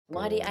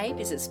Mighty Ape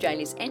is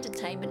Australia's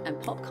entertainment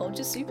and pop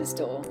culture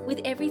superstore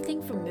with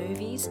everything from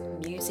movies,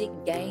 music,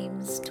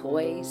 games,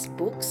 toys,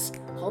 books,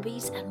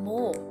 hobbies, and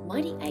more.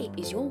 Mighty Ape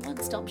is your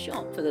one-stop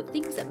shop for the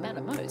things that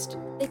matter most.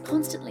 They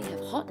constantly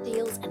have hot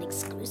deals and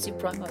exclusive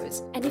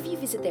promos. And if you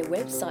visit their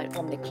website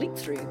on the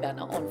click-through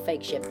banner on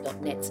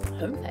fakechef.net's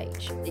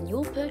homepage, then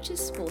your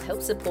purchase will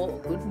help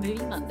support Good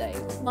Movie Monday.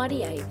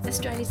 Mighty Ape,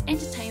 Australia's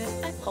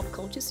entertainment and pop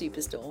culture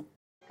superstore.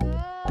 Good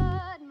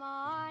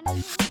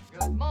morning.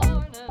 Good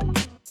morning.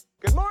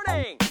 Good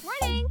morning!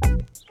 Morning.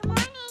 Good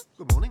morning.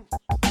 Good morning.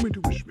 You mean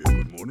to wish me a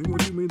good morning? What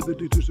do you mean that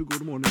it is a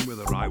good morning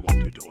whether I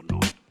want it or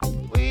not?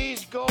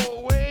 Please go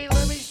away.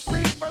 Let me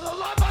sleep for the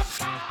love of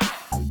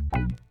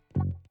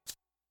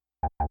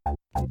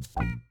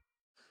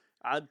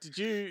God! Did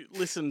you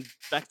listen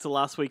back to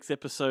last week's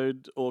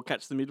episode or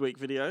catch the midweek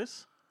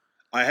videos?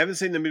 I haven't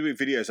seen the midweek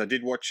videos. I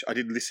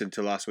did listen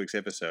to last week's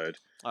episode.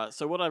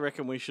 So what I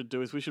reckon we should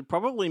do is we should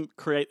probably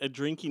create a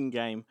drinking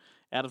game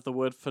out of the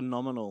word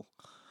phenomenal.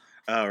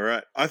 Oh,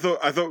 right. I thought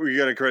we were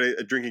going to create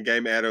a drinking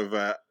game out of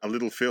a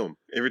little film.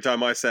 Every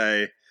time I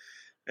say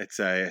it's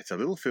a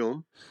little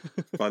film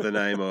by the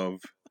name of,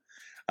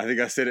 I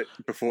think I said it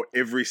before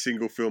every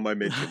single film I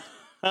mentioned.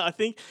 I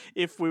think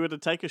if we were to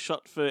take a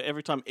shot for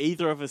every time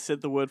either of us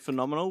said the word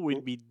phenomenal,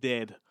 we'd be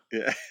dead.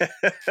 Yeah.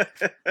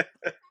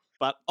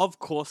 But of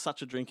course,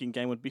 such a drinking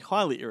game would be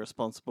highly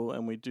irresponsible,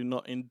 and we do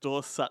not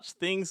endorse such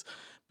things.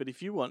 But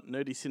if you want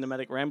nerdy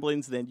cinematic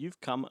ramblings, then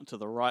you've come to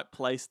the right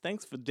place.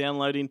 Thanks for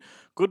downloading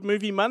Good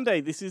Movie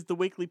Monday. This is the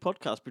weekly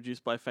podcast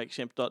produced by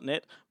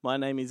fakeshemp.net. My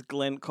name is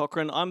Glenn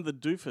Cochran. I'm the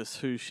doofus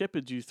who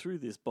shepherded you through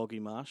this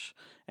boggy marsh.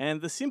 And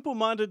the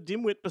simple-minded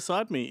dimwit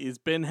beside me is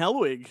Ben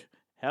Helwig.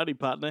 Howdy,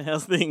 partner.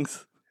 How's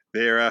things?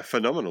 They're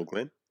phenomenal,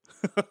 Glenn.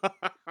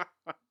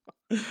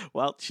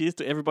 Well, cheers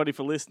to everybody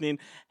for listening.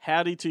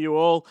 Howdy to you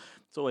all.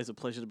 It's always a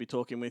pleasure to be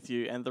talking with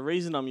you. And the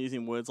reason I'm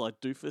using words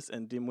like doofus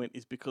and dimwit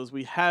is because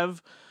we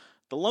have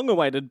the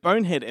long-awaited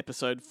Bonehead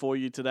episode for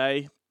you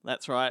today.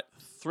 That's right.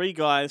 3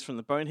 guys from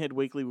the Bonehead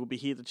Weekly will be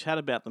here to chat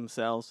about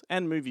themselves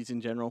and movies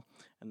in general.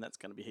 And that's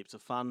going to be heaps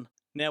of fun.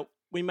 Now,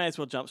 we may as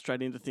well jump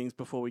straight into things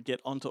before we get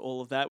onto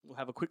all of that. We'll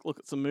have a quick look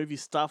at some movie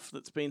stuff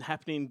that's been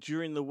happening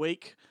during the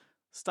week.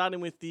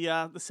 Starting with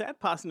the sad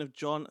passing of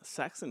John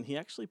Saxon. He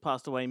actually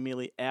passed away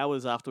merely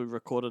hours after we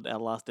recorded our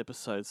last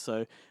episode,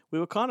 so we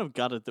were kind of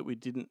gutted that we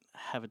didn't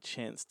have a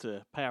chance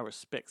to pay our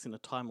respects in a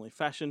timely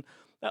fashion.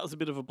 That was a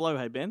bit of a blow,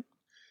 hey Ben?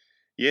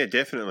 Yeah,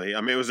 definitely.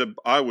 I mean,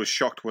 I was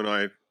shocked when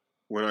I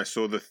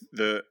saw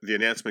the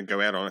announcement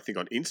go out on, I think,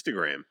 on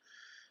Instagram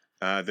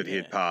that he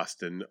had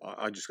passed, and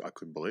I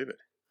couldn't believe it.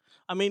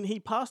 I mean,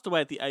 he passed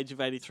away at the age of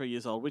 83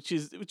 years old, which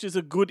is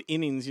a good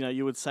innings,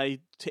 you would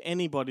say to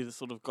anybody that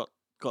sort of got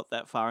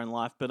that far in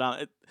life,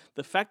 but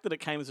the fact that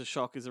it came as a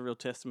shock is a real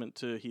testament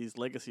to his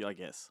legacy, I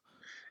guess.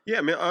 Yeah,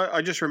 I mean,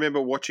 I just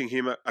remember watching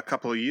him a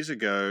couple of years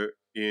ago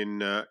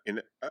in a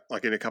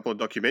couple of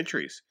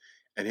documentaries,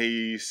 and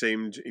he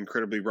seemed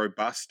incredibly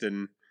robust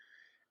and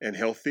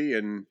healthy,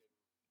 and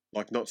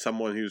like not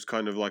someone who's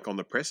kind of like on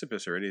the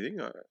precipice or anything.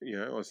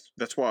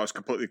 That's why I was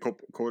completely caught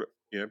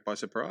by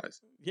surprise.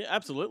 Yeah,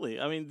 absolutely.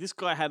 I mean, this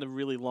guy had a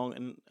really long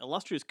and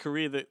illustrious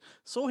career that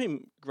saw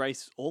him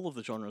grace all of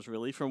the genres,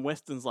 really, from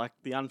westerns like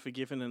The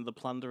Unforgiven and The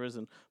Plunderers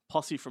and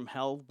Posse from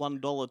Hell,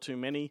 $1 Too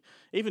Many,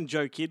 even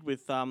Joe Kidd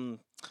with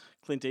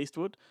Clint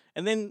Eastwood,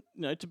 and then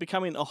to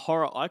becoming a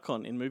horror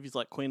icon in movies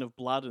like Queen of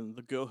Blood and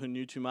The Girl Who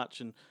Knew Too Much,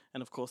 and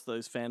of course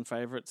those fan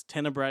favourites,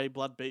 Tenebrae,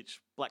 Blood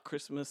Beach, Black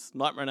Christmas,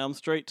 Nightmare on Elm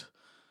Street.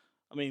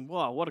 I mean,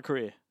 wow, what a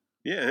career.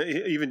 Yeah,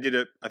 he even did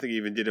a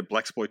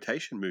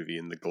blaxploitation movie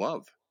in The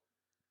Glove.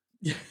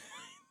 Yeah,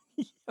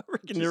 I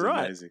reckon you're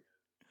right. Amazing.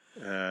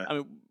 I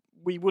mean,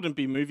 we wouldn't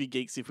be movie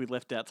geeks if we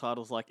left out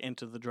titles like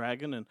Enter the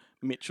Dragon and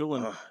Mitchell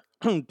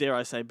and, dare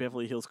I say,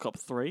 Beverly Hills Cop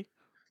 3.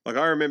 Like,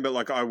 I remember,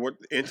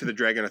 Enter the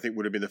Dragon, I think,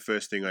 would have been the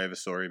first thing I ever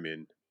saw him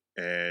in.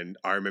 And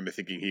I remember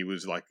thinking he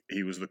was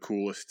the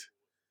coolest.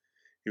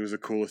 He was the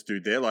coolest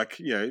dude there. Like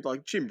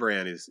Jim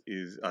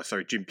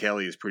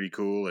Kelly is pretty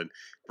cool, and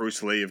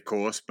Bruce Lee, of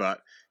course.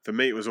 But for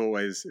me, it was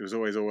always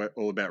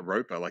all about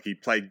Roper. Like, he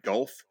played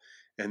golf,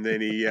 and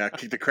then he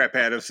kicked the crap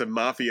out of some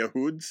mafia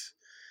hoods,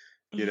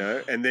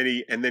 and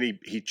then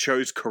he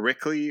chose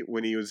correctly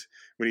when he's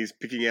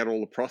picking out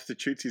all the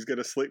prostitutes he's going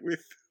to sleep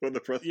with. When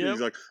the prostitute,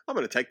 He's like, I'm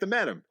going to take the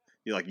madam.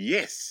 You're like,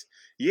 yes,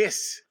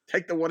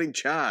 take the one in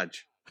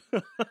charge.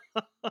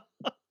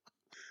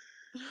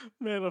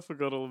 Man, I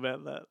forgot all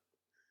about that.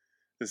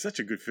 It's such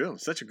a good film,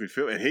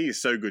 and he is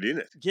so good in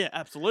it. Yeah,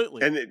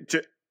 absolutely. And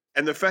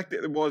the fact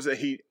that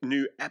he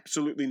knew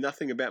absolutely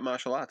nothing about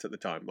martial arts at the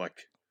time,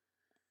 like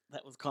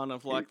that was kind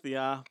of like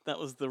that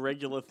was the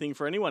regular thing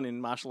for anyone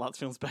in martial arts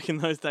films back in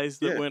those days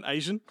that weren't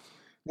Asian.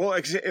 Well,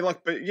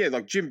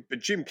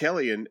 Jim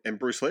Kelly and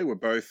Bruce Lee were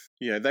both,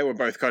 they were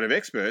both kind of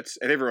experts,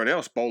 and everyone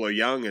else, Bolo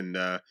Young and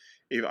I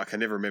can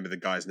never remember the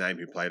guy's name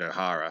who played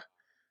O'Hara,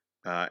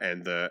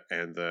 and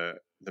the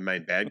the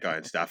main bad guy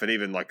and stuff, and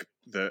even like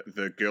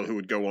the girl who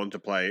would go on to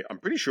play. I'm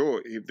pretty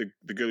sure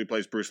the girl who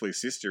plays Bruce Lee's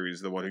sister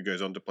is the one who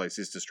goes on to play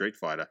Sister Street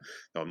Fighter.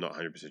 No, I'm not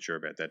 100% sure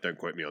about that. Don't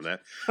quote me on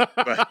that.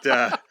 But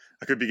I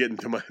could be getting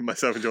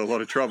myself into a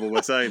lot of trouble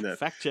by saying that.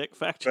 Fact check.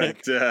 But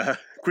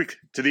quick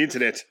to the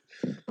internet.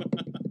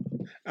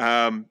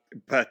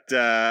 But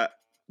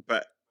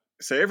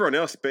so everyone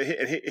else, but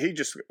he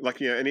just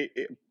like and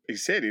he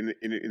said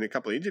in a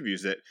couple of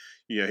interviews that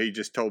he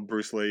just told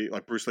Bruce Lee,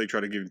 like Bruce Lee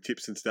tried to give him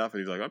tips and stuff,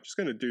 and he's like, I'm just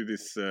going to do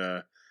this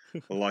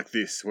like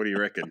this. What do you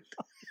reckon?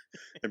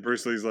 And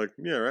Bruce Lee's like,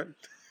 yeah, right.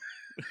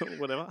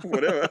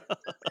 Whatever.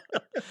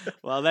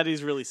 Well, that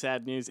is really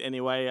sad news.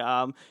 Anyway,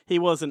 he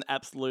was an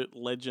absolute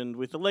legend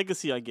with a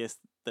legacy, I guess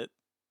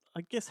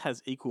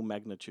has equal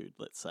magnitude.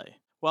 Let's say.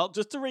 Well,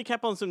 just to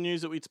recap on some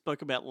news that we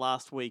spoke about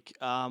last week.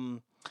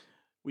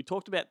 We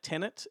talked about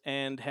Tenet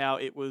and how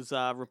it was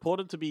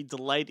reported to be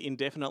delayed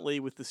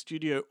indefinitely, with the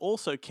studio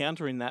also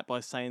countering that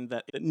by saying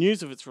that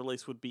news of its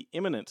release would be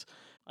imminent.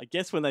 I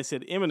guess when they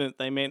said imminent,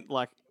 they meant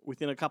like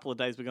within a couple of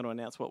days we're going to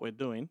announce what we're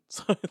doing.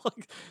 So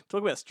like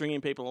talk about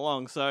stringing people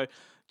along. So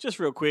just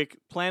real quick,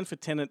 plan for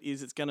Tenet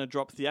is it's going to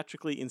drop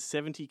theatrically in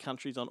 70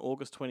 countries on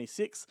August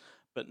 26th,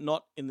 but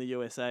not in the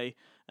USA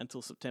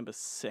until September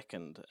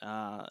 2nd.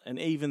 And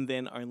even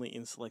then only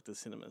in selected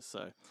cinemas.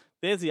 So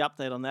there's the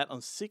update on that.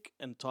 I'm sick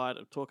and tired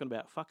of talking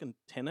about fucking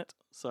Tenet.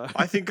 So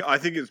I think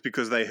it's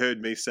because they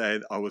heard me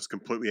say I was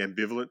completely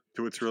ambivalent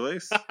to its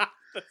release.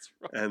 That's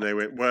right. And they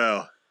went,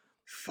 well,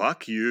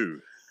 fuck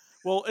you.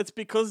 Well, it's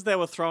because they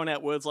were throwing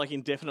out words like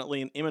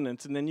indefinitely and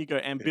imminent, and then you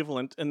go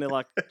ambivalent, and they're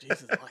like,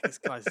 Jesus, like this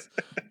guy's,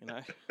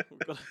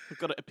 we've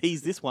got to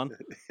appease this one.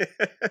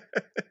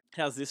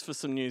 How's this for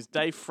some news?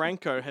 Dave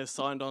Franco has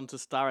signed on to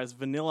star as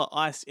Vanilla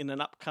Ice in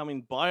an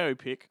upcoming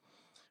biopic,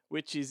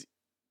 which is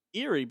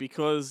eerie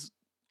because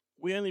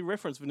we only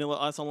referenced Vanilla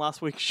Ice on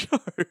last week's show.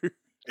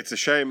 It's a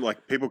shame,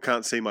 like, people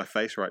can't see my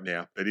face right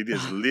now, but it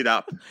is lit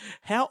up.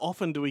 How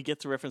often do we get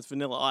to reference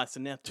Vanilla Ice?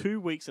 And now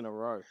 2 weeks in a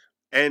row.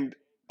 And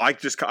I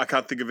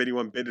can't think of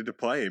anyone better to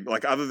play him.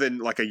 Like, other than,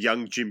 like, a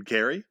young Jim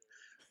Carrey,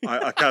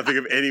 I can't think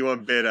of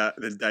anyone better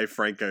than Dave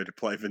Franco to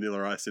play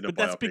Vanilla Ice in a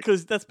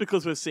biopic. That's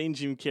because we've seen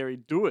Jim Carrey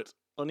do it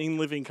on In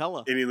Living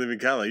Colour. In Living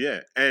Colour,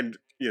 yeah. And,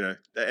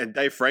 and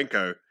Dave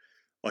Franco,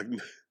 like...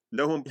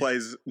 No one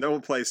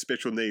plays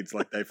special needs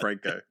like Dave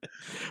Franco.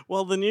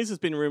 Well, the news has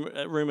been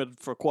rumoured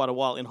for quite a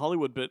while in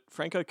Hollywood, but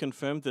Franco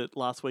confirmed it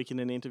last week in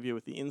an interview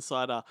with The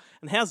Insider.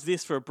 And how's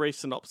this for a brief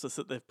synopsis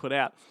that they've put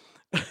out?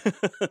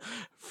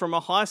 From a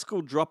high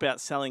school dropout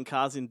selling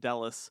cars in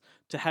Dallas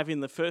to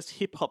having the first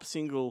hip-hop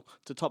single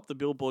to top the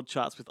Billboard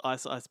charts with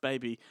Ice Ice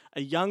Baby,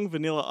 a young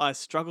Vanilla Ice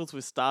struggles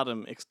with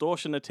stardom,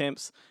 extortion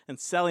attempts, and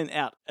selling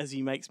out as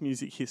he makes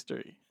music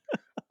history.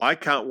 I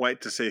can't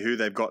wait to see who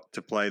they've got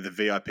to play the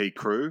VIP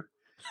crew,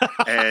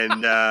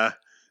 and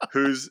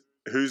who's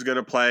going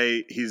to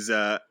play his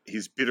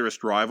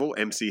bitterest rival,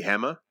 MC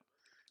Hammer,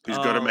 who's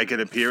got to make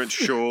an appearance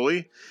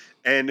surely,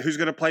 and who's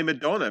going to play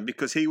Madonna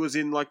because he was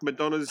in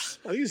Madonna's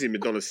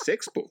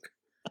sex book.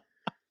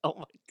 Oh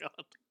my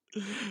god!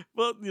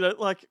 Well,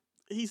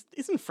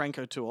 isn't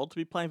Franco too old to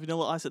be playing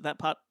Vanilla Ice at that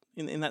part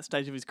in that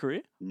stage of his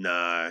career?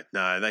 No,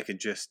 they could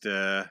just.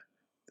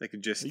 They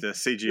could just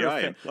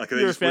CGI him.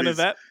 You're a fan of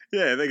that?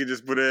 Yeah, they could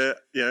just put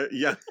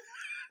young.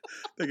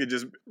 They could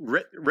just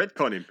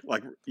retcon him,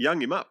 like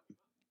young him up.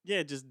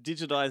 Yeah, just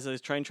digitize those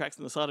train tracks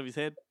on the side of his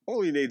head.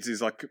 All he needs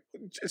is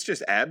it's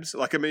just abs.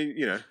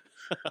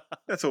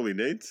 That's all he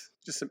needs,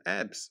 just some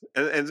abs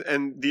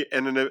and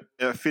an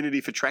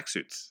affinity for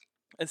tracksuits.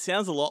 It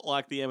sounds a lot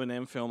like the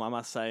Eminem film, I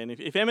must say. And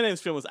if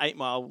Eminem's film was 8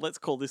 Mile, let's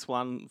call this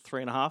one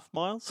 3.5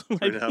 miles.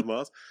 3.5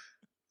 miles.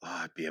 Oh,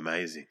 it'd be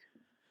amazing.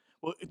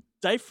 Well,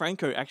 Dave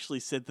Franco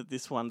actually said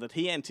that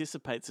he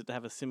anticipates it to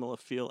have a similar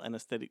feel and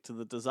aesthetic to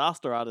The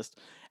Disaster Artist,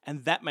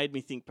 and that made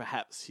me think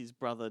perhaps his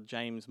brother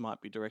James might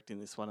be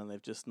directing this one, and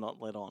they've just not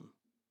let on.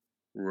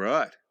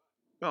 Right.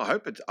 Well, I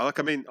hope it's I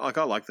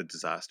like The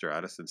Disaster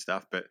Artist and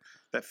stuff, but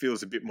that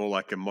feels a bit more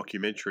like a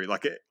mockumentary.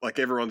 Like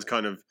everyone's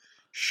kind of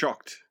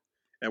shocked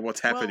at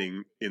what's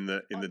happening in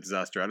the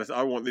Disaster Artist.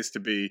 I want this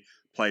to be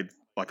played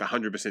like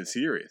 100%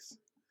 serious.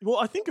 Well,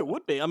 I think it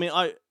would be. I mean,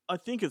 I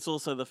think it's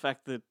also the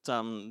fact that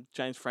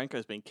James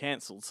Franco's been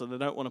cancelled, so they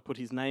don't want to put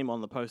his name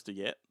on the poster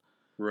yet.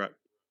 Right.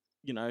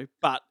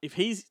 But if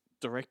he's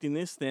directing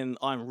this, then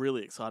I'm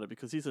really excited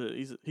because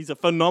he's a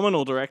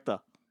phenomenal director.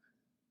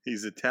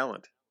 He's a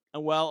talent.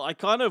 Well, I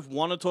kind of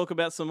want to talk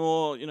about some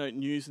more,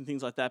 news and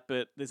things like that,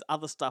 but there's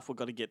other stuff we've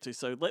got to get to.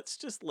 So let's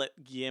just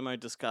let Guillermo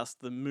discuss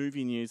the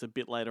movie news a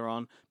bit later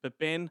on. But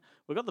Ben,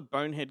 we've got the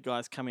Bonehead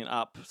guys coming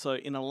up. So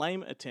in a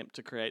lame attempt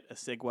to create a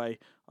segue,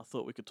 I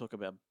thought we could talk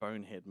about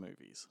Bonehead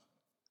movies.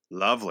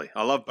 Lovely.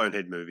 I love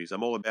Bonehead movies.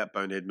 I'm all about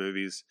Bonehead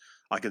movies.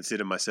 I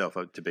consider myself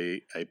to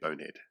be a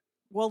bonehead.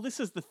 Well, this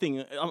is the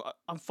thing.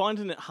 I'm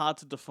finding it hard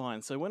to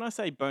define. So when I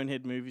say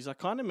Bonehead movies, I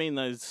kind of mean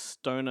those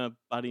stoner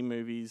buddy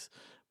movies,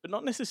 but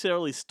not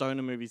necessarily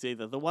stoner movies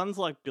either. The ones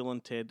like Bill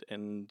and Ted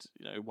and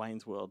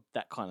Wayne's World,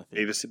 that kind of thing.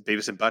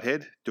 Beavis and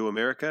Butthead, Do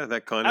America,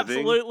 that kind of thing.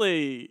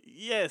 Absolutely,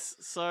 yes.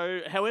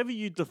 So, however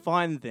you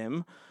define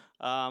them,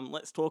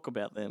 let's talk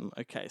about them.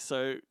 Okay,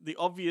 so the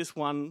obvious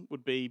one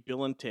would be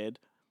Bill and Ted,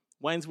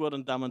 Wayne's World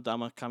and Dumb and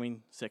Dumber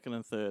coming second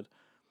and third.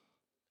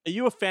 Are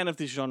you a fan of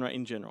this genre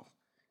in general?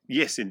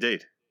 Yes,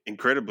 indeed.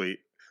 Incredibly.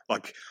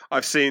 Like,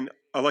 I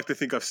like to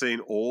think I've seen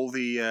all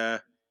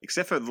the,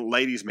 except for The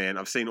Ladies' Man,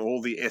 I've seen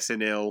all the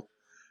SNL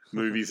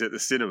movies at the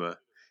cinema.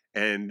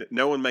 And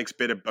no one makes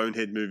better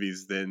bonehead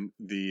movies than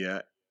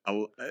the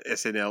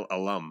SNL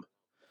alum.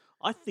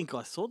 I think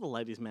I saw The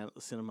Ladies' Man at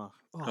the cinema.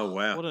 Oh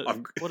wow.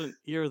 What an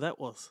era that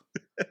was.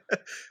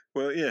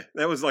 Well, yeah,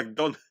 that was like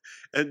Don,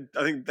 and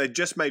I think they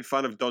just made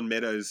fun of Don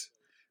Meadows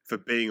for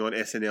being on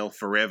SNL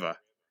forever.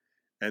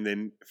 And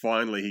then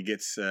finally he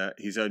gets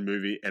his own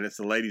movie, and it's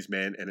The Ladies'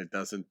 Man, and it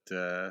doesn't...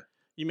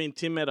 You mean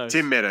Tim Meadows?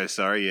 Tim Meadows,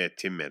 sorry. Yeah,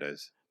 Tim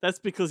Meadows. That's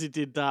because he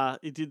did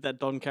that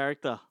Don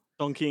character,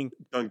 Don King.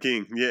 Don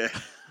King, yeah.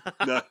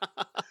 No.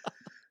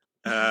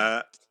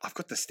 I've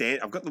got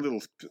the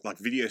little like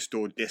video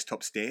store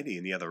desktop standee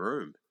in the other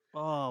room.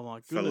 Oh my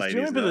For goodness! Do ladies' you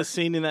remember the night.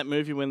 scene in that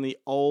movie when the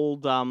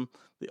old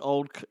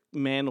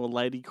man or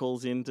lady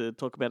calls in to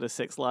talk about her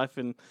sex life,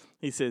 and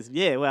he says,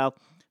 "Yeah, well,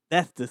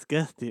 that's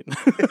disgusting."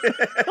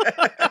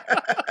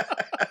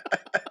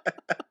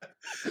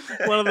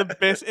 One of the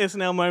best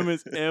SNL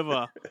moments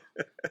ever.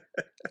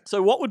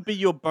 So, what would be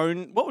your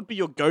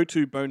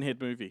go-to bonehead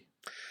movie?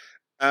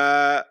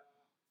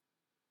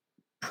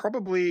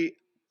 Probably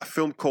a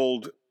film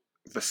called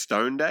The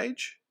Stoned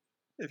Age.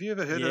 Have you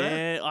ever heard of that?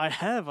 Yeah, I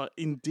have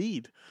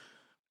indeed.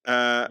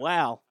 Uh,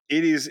 Wow.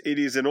 It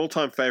is an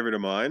all-time favorite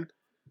of mine.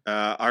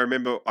 I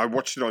remember I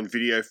watched it on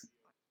video.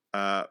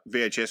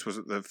 VHS was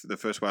the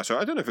first one. So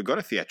I don't know if it got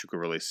a theatrical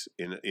release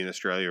in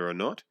Australia or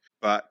not.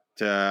 But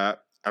I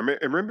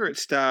remember it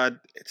starred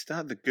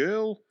the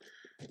girl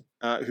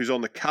who's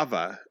on the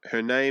cover.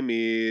 Her name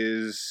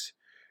is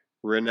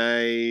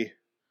Renee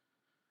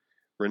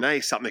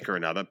something or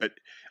another. But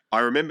I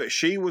remember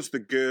she was the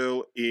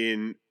girl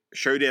in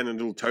Showdown in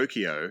Little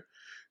Tokyo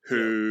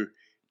who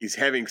is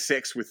having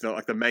sex with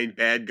the main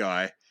bad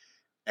guy.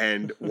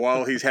 And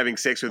while he's having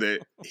sex with her,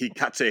 he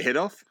cuts her head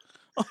off.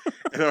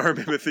 And I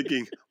remember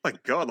thinking, "My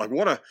God, like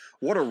what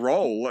a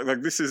role!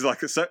 Like this is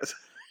like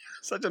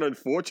such an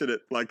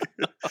unfortunate like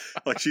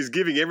she's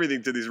giving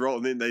everything to this role,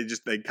 and then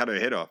they cut her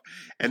head off."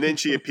 And then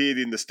she appeared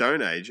in the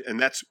Stone Age, and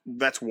that's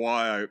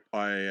why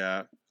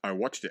I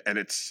watched it, and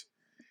it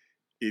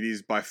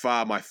is by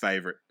far my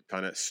favorite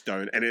kind of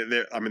stone. And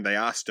they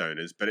are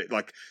stoners, but it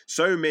like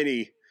so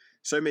many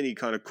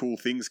kind of cool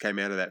things came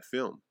out of that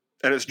film.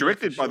 And it's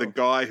directed by the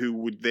guy who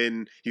would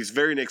then, his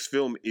very next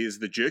film is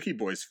the Jerky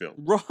Boys film.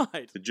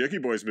 Right. The Jerky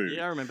Boys movie.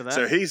 Yeah, I remember that.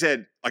 So he's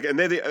had, and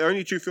they're the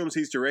only two films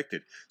he's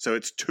directed. So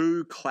it's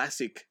two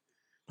classic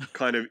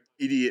kind of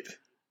idiot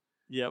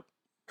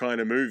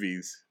kind of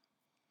movies.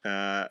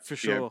 For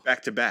sure.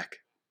 Back to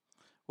back.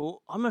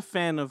 Well, I'm a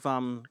fan of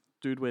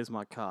Dude, Where's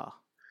My Car?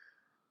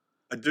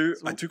 I do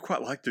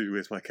quite like Dude,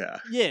 Where's My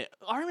Car? Yeah,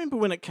 I remember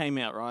when it came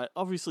out, right?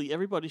 Obviously,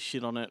 everybody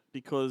shit on it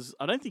because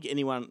I don't think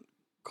anyone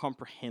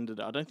comprehended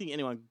it. I don't think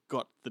anyone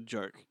got the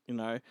joke,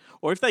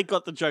 or if they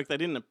got the joke, they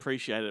didn't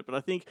appreciate it. But I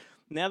think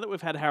now that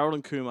we've had Harold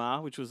and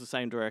Kumar, which was the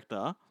same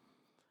director,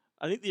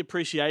 I think the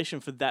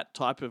appreciation for that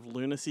type of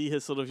lunacy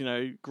has sort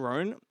of,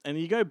 grown. And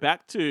you go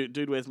back to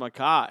Dude, Where's My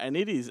Car? And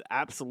it is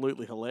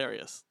absolutely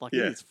hilarious. Like,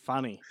 it is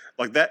funny.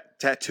 Like that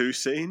tattoo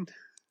scene.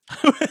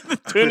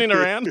 Turning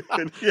around.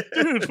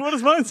 Dude, what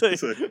does mine say?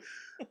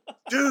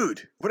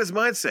 Dude, what does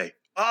mine say?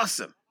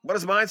 Awesome. What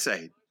does mine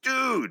say?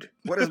 Dude,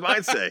 what does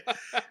mine say?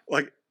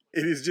 Like,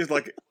 it is just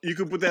like, you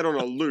could put that on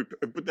a loop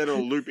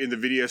in the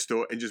video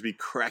store and just be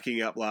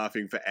cracking up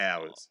laughing for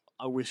hours.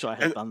 I wish I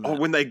had done that. Or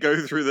when they go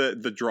through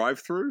the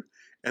drive-through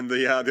and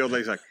the old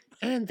lady's like,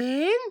 and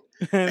then?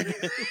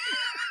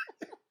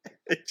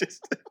 It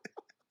just...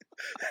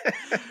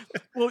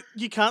 Well,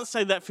 you can't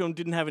say that film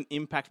didn't have an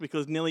impact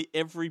because nearly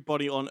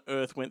everybody on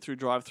Earth went through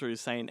drive-throughs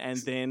saying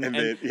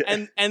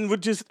and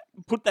would just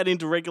put that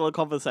into regular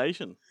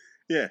conversation.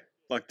 Yeah,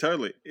 like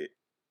totally.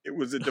 It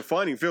was a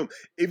defining film,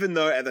 even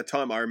though at the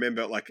time I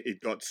remember like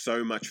it got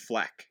so much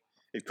flack.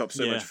 It copped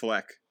so much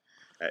flack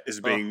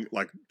as being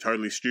like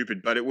totally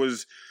stupid. But it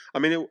was, I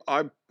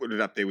put it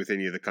up there with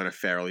any of the kind of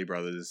Farrelly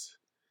Brothers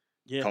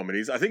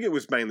comedies. I think it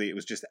was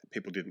just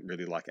people didn't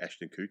really like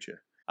Ashton Kutcher.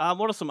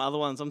 What are some other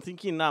ones? I'm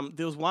thinking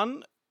there was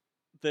one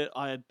that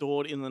I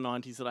adored in the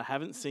 90s that I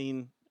haven't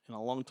seen in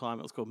a long time.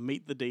 It was called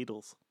Meet the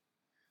Deedles.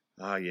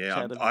 Oh, yeah.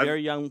 It had a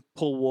very young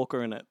Paul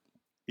Walker in it.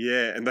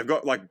 Yeah, and they've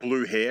got like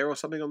blue hair or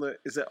something on the...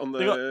 Is that on the...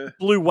 They got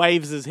blue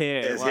waves as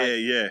hair. As hair,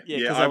 yeah. Yeah,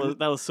 because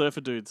they were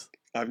surfer dudes.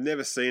 I've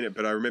never seen it,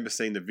 but I remember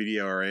seeing the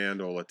video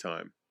around all the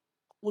time.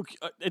 Look,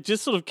 it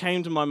just sort of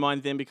came to my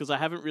mind then because I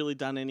haven't really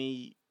done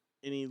any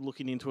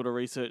looking into it or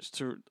research.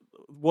 To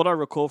what I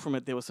recall from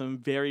it, there were some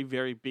very,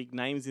 very big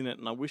names in it,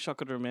 and I wish I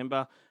could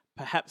remember.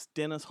 Perhaps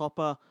Dennis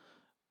Hopper,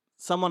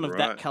 someone of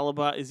that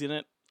caliber is in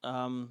it.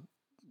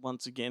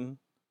 Once again,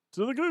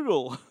 To the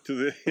Google. To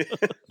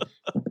the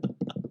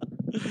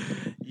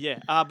Yeah,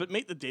 but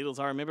Meet the Deedles,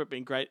 I remember it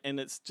being great, and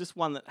it's just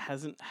one that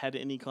hasn't had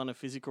any kind of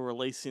physical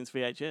release since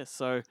VHS,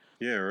 so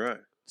yeah, right.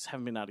 just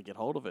haven't been able to get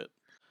hold of it.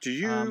 Do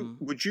you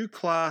would you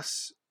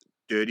class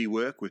Dirty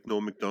Work with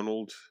Norm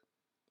Macdonald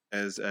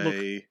as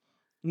a?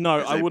 No,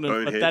 As I a wouldn't,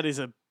 but bonehead? that is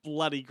a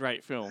bloody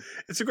great film.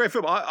 It's a great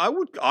film. I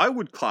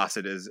would class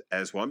it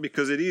as one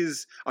because it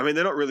is. I mean,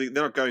 they're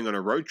not going on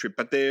a road trip,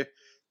 but they're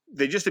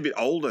just a bit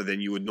older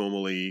than you would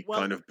normally Well,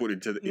 kind of put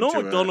into.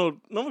 Norm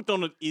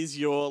Macdonald is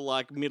your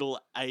like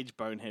middle-aged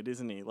bonehead,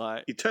 isn't he?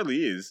 Like He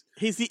totally is.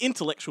 he's the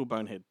intellectual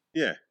bonehead.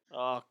 Yeah.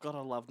 Oh God,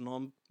 I love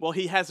Norm. Well,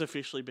 he has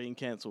officially been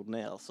cancelled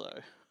now, so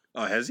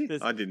Oh, has he?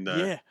 There's- I didn't know.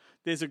 yeah.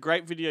 There's a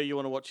great video you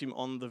want to watch him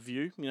on The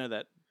View. You know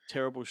that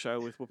terrible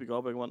show with Whoopi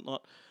Goldberg and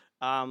whatnot,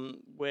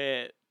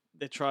 where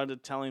they're trying to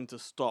tell him to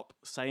stop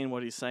saying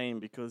what he's saying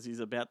because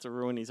he's about to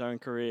ruin his own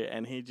career,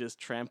 and he just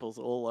tramples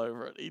all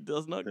over it. He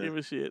does not Yeah. give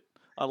a shit.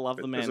 I love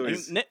the There's man.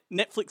 always- And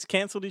Netflix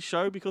cancelled his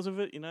show because of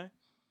it, you know?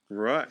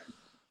 Right.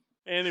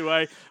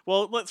 Anyway,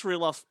 well, let's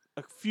reel off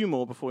a few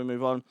more before we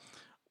move on.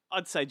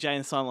 I'd say Jay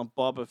and Silent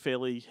Bob are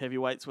fairly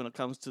heavyweights when it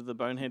comes to the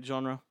bonehead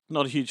genre.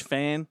 Not a huge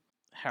fan.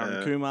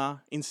 Harold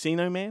Kumar.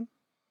 Encino Man.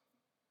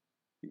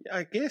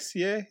 I guess,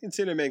 yeah.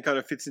 Encino Man kind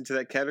of fits into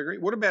that category.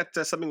 What about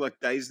something like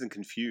Dazed and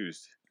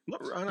Confused?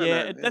 I don't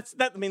Yeah, know.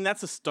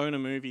 that's a stoner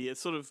movie. It's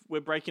sort of,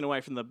 we're breaking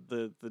away from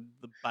the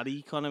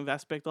buddy kind of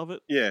aspect of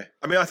it. Yeah,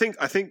 I mean, I think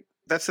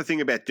that's the thing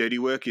about Dirty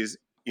Work is,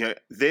 you know,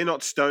 they're not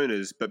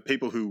stoners, but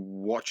people who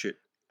watch it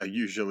are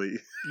usually,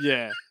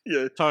 Yeah,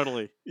 yeah,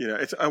 totally. you know.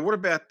 It's what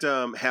about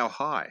How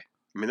High?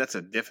 I mean, that's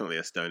definitely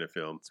a stoner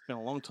film. It's been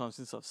a long time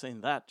since I've seen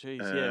that. Jeez,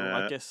 yeah, well,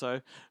 I Uh, guess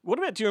so. What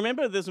about, do you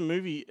remember there's a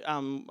movie,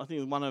 I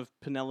think one of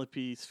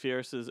Penelope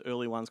Spheris's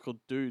early ones called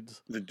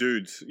Dudes. The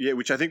Dudes, yeah,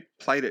 which I think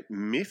played at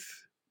Myth.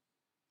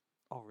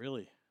 Oh,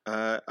 really?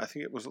 I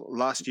think it was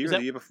last year Was or that-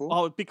 the year before.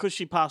 Oh, because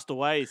she passed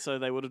away, so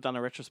they would have done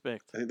a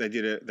retrospect. I think they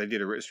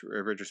did a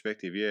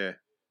retrospective, yeah.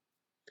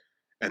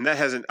 And that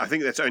hasn't. I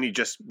think that's only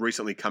just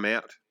recently come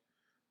out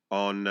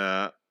on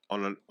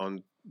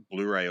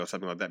Blu-ray or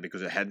something like that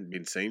because it hadn't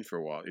been seen for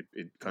a while.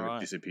 It kind Right.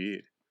 of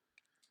disappeared.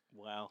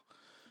 Wow.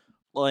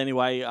 Well,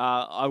 anyway,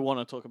 I want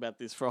to talk about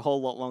this for a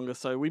whole lot longer,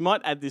 so we might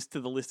add this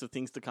to the list of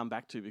things to come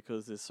back to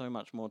because there's so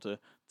much more to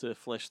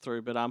flesh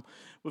through. But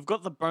we've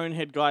got the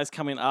Bonehead guys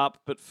coming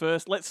up, but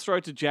first, let's throw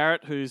to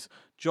Jarrett, whose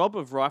job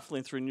of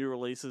rifling through new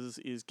releases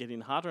is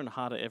getting harder and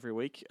harder every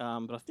week.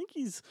 But I think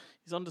he's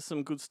onto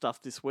some good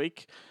stuff this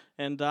week,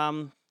 and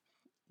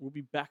we'll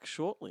be back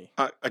shortly.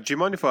 Do you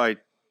mind if I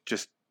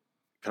just?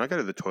 Can I go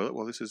to the toilet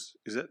while this is?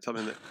 Is that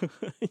something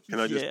that? Can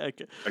I just? Yeah,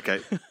 okay. Okay.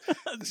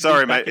 Be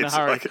Sorry, back mate. in a It's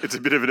hurry. like it's a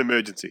bit of an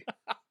emergency.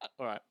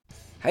 All right.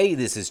 Hey,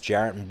 this is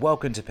Jarrett and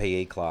welcome to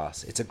PE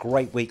Class. It's a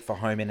great week for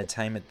home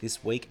entertainment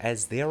this week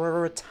as there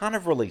are a ton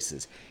of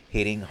releases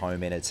hitting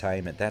home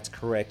entertainment. That's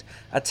correct,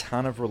 a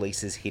ton of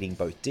releases hitting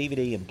both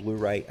DVD and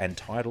Blu-ray and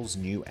titles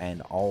new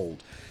and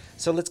old.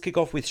 So let's kick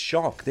off with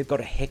Shock. They've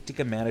got a hectic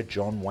amount of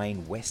John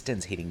Wayne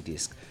westerns hitting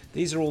disc.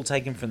 These are all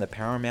taken from the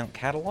Paramount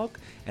catalogue,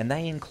 and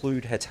they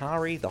include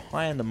Hatari, The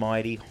High and the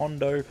Mighty,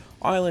 Hondo,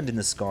 Island in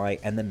the Sky,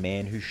 and The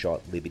Man Who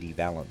Shot Liberty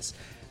Valance.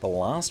 The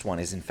last one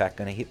is in fact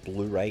going to hit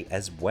Blu-ray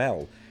as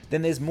well.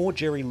 Then there's more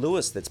Jerry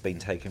Lewis that's been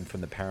taken from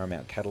the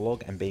Paramount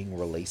catalogue and being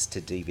released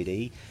to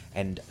DVD,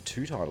 and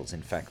 2 titles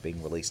in fact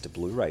being released to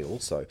Blu-ray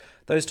also.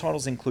 Those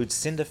titles include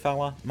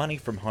Cinderfella, Money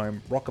from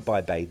Home,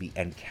 Rockabye Baby,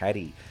 and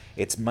Caddy.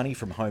 It's Money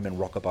from Home and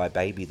Rockabye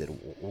Baby that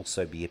will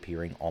also be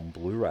appearing on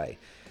Blu-ray.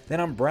 Then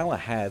Umbrella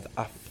have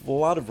a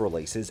flood of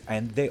releases,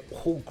 and they're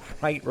all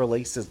great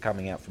releases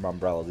coming out from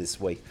Umbrella this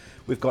week.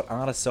 We've got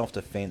Art of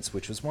Self-Defense,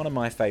 which was one of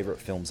my favourite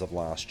films of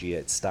last year.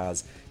 It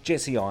stars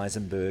Jesse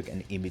Eisenberg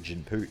and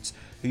Imogen Poots,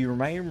 who you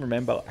may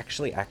remember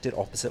actually acted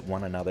opposite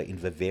one another in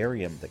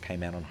Vivarium that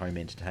came out on home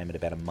entertainment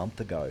about a month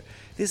ago.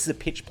 This is a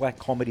pitch-black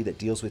comedy that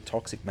deals with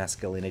toxic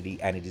masculinity,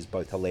 and it is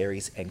both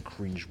hilarious and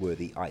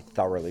cringeworthy. I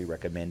thoroughly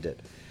recommend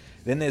it.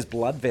 Then there's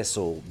Blood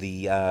Vessel,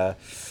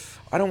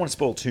 I don't want to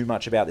spoil too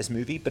much about this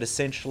movie, but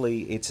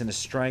essentially it's an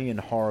Australian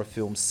horror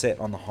film set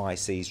on the high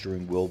seas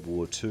during World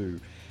War II,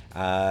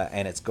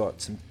 and it's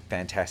got some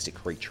fantastic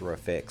creature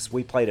effects.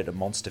 We played it at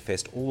Monster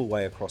Fest all the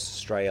way across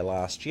Australia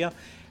last year,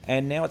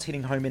 and now it's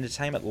hitting home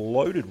entertainment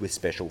loaded with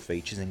special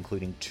features,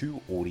 including 2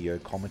 audio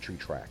commentary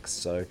tracks,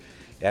 so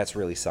that's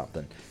really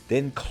something.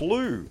 Then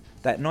Clue,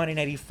 that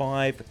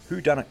 1985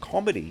 whodunit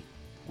comedy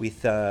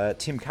with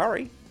Tim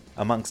Curry,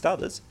 amongst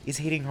others, is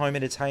hitting home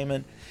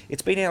entertainment.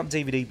 It's been out on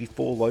DVD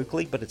before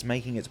locally, but it's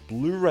making its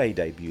Blu-ray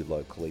debut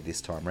locally this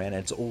time around,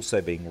 and it's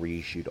also being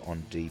reissued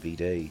on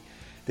DVD.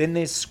 Then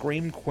there's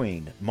Scream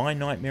Queen, My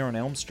Nightmare on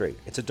Elm Street.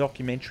 It's a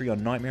documentary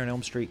on Nightmare on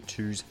Elm Street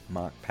 2's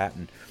Mark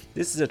Patton.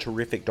 This is a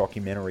terrific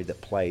documentary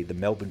that played the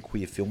Melbourne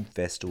Queer Film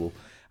Festival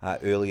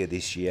earlier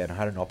this year, and I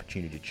had an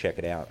opportunity to check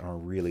it out, and I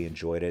really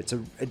enjoyed it.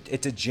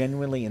 It's a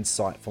genuinely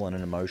insightful and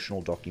an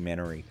emotional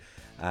documentary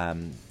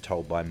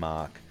told by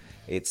Mark.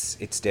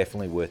 It's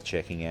definitely worth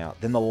checking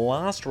out. Then the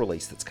last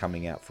release that's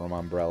coming out from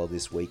Umbrella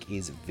this week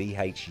is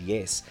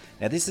VHS.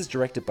 Now this is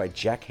directed by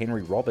Jack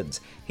Henry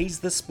Robbins. He's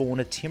the spawn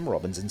of Tim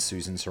Robbins and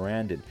Susan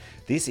Sarandon.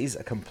 This is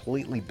a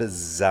completely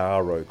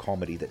bizarro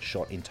comedy that's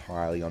shot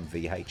entirely on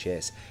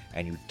VHS,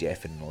 and you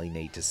definitely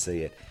need to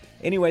see it.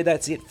 Anyway,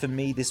 that's it for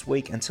me this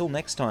week. Until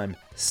next time,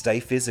 stay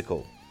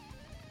physical.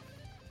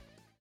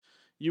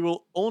 You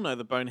will all know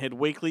the Bonehead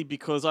Weekly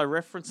because I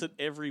reference it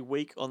every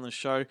week on the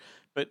show.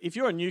 But if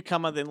you're a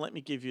newcomer, then let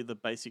me give you the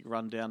basic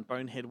rundown.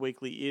 Bonehead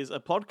Weekly is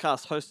a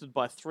podcast hosted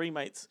by three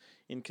mates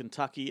in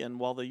Kentucky, and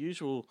while the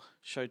usual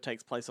show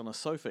takes place on a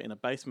sofa in a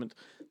basement,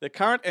 their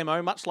current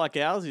MO, much like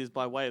ours, is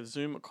by way of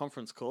Zoom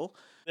conference call.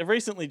 They've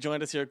recently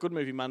joined us here at Good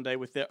Movie Monday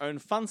with their own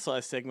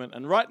fun-size segment,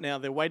 and right now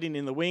they're waiting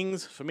in the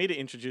wings for me to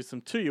introduce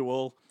them to you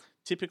all.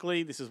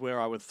 Typically, this is where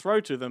I would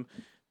throw to them,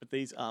 but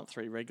these aren't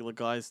three regular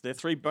guys. They're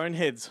three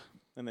boneheads.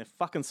 And they're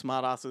fucking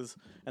smartasses,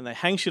 and they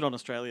hang shit on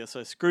Australia,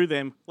 so screw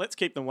them. Let's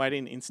keep them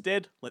waiting.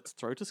 Instead, let's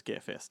throw to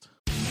Scarefest.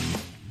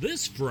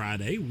 This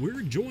Friday,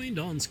 we're joined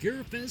on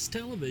Scarefest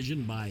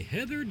Television by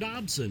Heather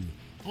Dobson,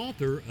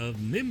 author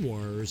of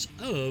Memoirs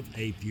of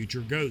a Future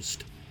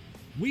Ghost.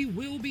 We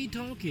will be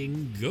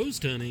talking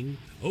ghost hunting,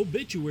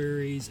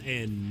 obituaries,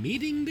 and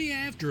meeting the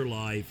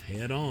afterlife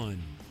head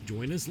on.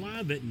 Join us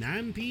live at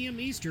 9 p.m.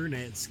 Eastern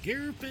at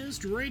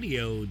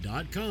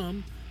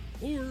scarefestradio.com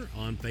or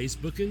on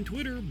Facebook and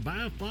Twitter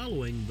by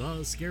following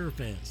The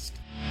Scarefest.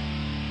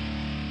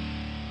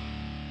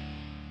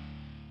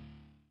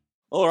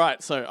 All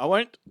right, so I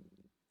won't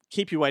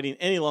keep you waiting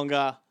any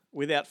longer.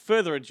 Without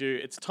further ado,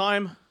 it's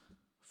time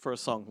for a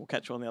song. We'll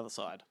catch you on the other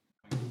side.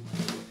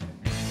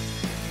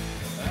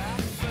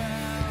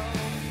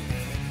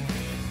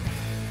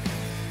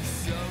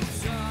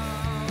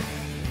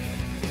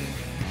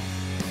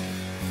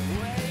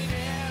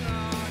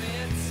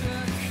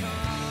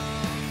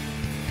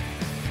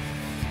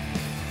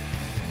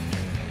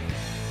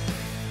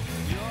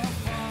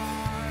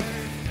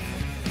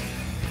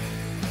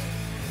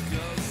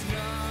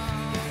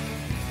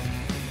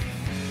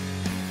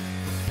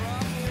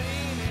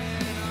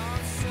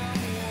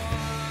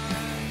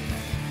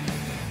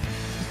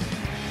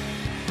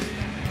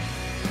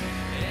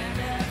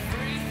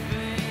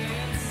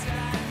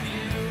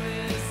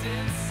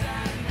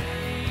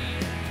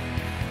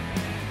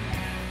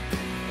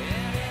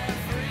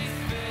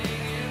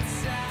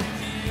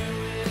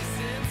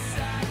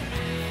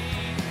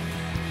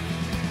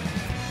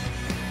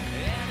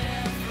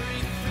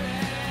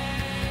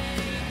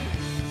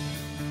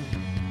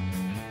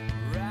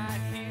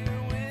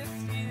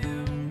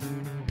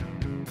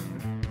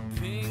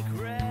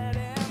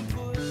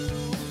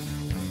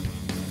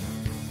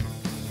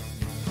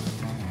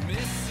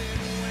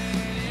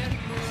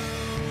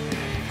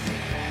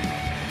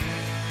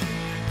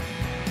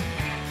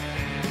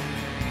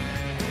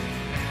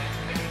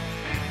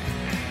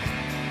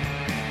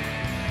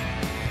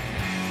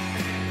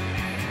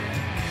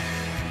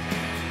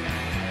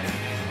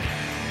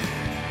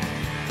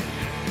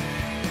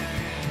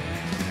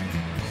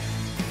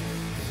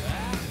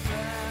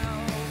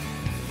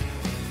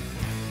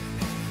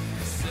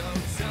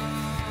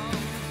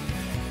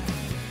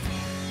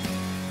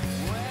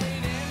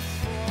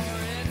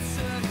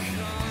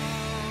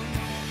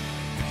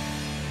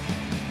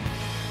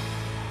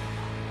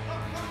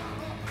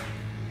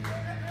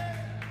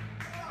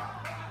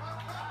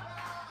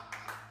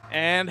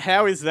 And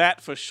how is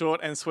that for short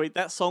and sweet?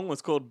 That song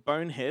was called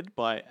Bonehead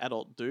by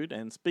Adult Dude.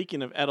 And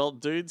speaking of adult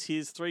dudes,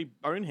 here's three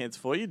boneheads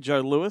for you.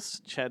 Joe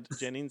Lewis, Chad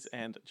Jennings,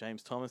 and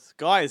James Thomas.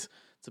 Guys,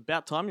 it's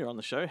about time you're on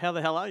the show. How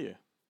the hell are you?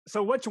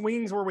 So which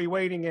wings were we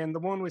waiting in? The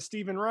one with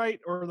Stephen Wright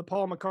or the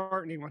Paul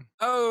McCartney one?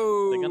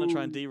 Oh, They're going to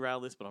try and derail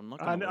this, but I'm not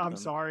going to. I'm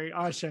sorry.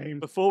 I'm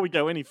ashamed. Before we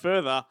go any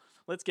further,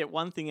 let's get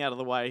one thing out of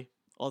the way.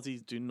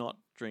 Aussies do not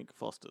drink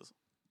Fosters.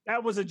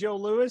 That was a Joe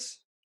Lewis.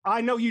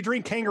 I know you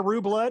drink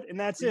kangaroo blood, and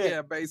that's it.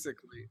 Yeah,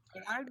 basically.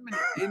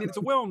 And it's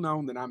well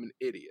known that I'm an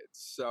idiot.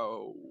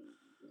 So,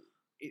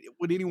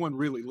 would anyone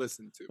really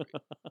listen to me?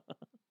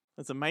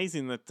 It's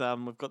amazing that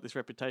we've got this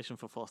reputation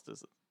for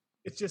Fosters.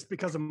 It's just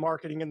because of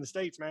marketing in the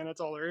States, man.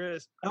 That's all there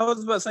is. I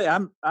was about to say,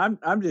 I'm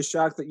just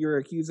shocked that you're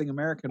accusing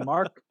American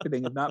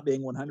marketing of not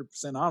being 100%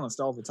 honest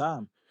all the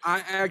time.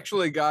 I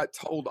actually got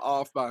told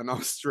off by an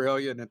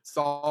Australian at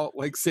Salt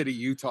Lake City,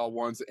 Utah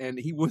once, and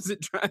he wasn't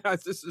trying.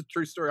 This is a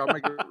true story. I'll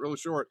make it really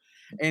short.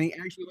 And he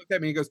actually looked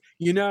at me and goes,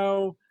 "You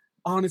know,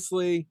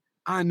 honestly,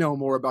 I know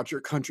more about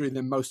your country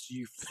than most of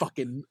you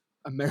fucking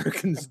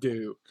Americans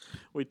do."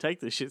 We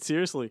take this shit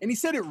seriously. And he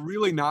said it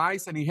really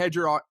nice, and he had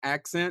your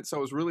accent, so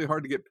it was really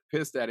hard to get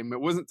pissed at him. It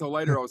wasn't until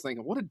later I was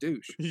thinking, what a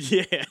douche.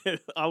 Yeah,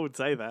 I would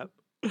say that.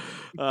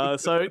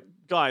 So,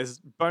 guys,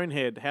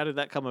 Bonehead, how did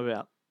that come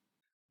about?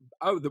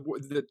 Oh,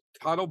 the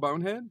title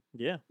Bonehead?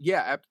 Yeah.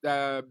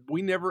 Yeah,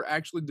 we never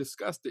actually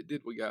discussed it,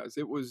 did we, guys?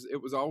 It was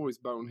always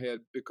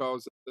Bonehead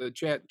because if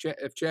Chad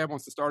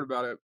wants to start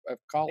about it at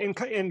college.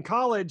 In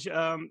college,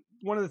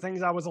 one of the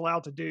things I was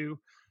allowed to do,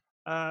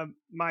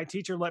 my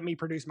teacher let me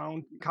produce my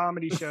own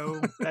comedy show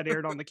that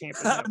aired on the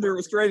campus under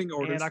restraining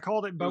orders. And I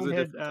called it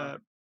Bonehead.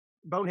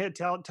 Bonehead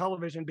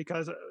television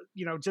because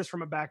just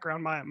from a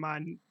background,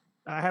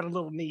 I had a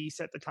little niece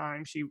at the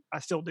time. I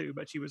still do,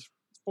 but she was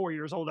 4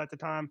 years old at the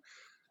time,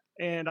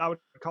 and I would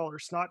call her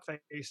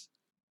Snotface.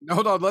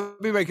 Hold on,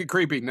 let me make it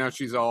creepy. Now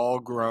she's all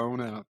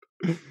grown up.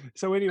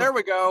 So anyway, there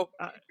we go.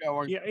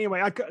 Yeah.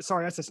 Anyway,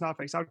 sorry, that's a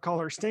Snotface. I would call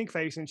her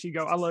Stinkface, and she'd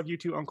go, "I love you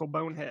too, Uncle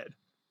Bonehead."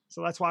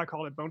 So that's why I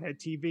called it Bonehead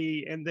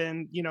TV. And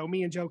then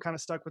me and Joe kind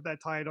of stuck with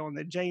that title, and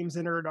then James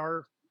entered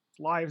our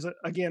lives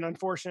again,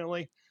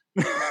 unfortunately.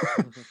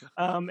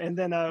 And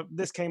then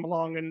this came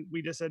along, and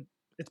we just said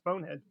it's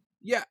Bonehead.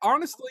 Yeah,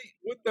 honestly,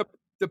 with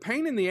the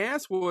pain in the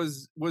ass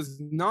was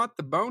not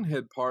the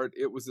Bonehead part.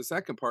 It was the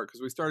second part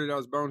because we started out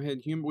as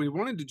Bonehead Human. We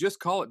wanted to just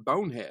call it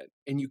Bonehead,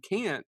 and you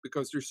can't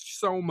because there's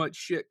so much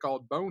shit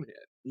called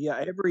Bonehead.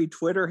 Yeah, every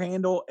Twitter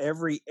handle,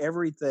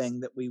 everything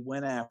that we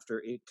went after,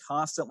 it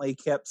constantly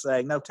kept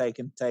saying, no,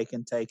 taken.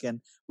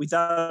 We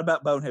thought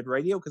about Bonehead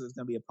Radio because it was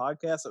going to be a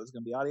podcast, so it was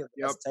going to be audio.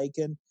 Yep. That's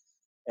taken.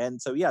 And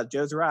so, yeah,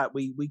 Joe's right.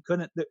 We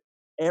couldn't.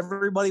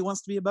 Everybody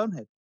wants to be a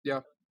Bonehead.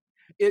 Yeah,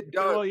 it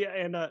does. Well, yeah,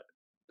 and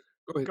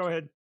go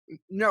ahead.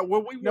 No,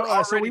 well, we were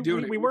already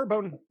doing it. We were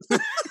Bonehead.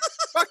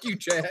 Fuck you,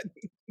 Chad.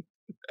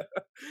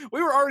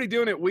 We were already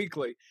doing it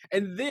weekly.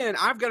 And then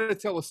I've got to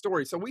tell a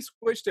story. So we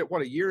switched it,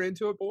 a year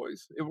into it,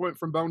 boys? It went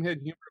from Bonehead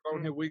Humor to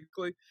Bonehead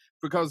Weekly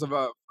because of a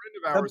friend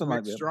of ours,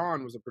 Mick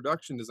Strawn, was a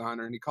production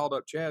designer, and he called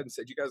up Chad and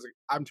said, "You guys,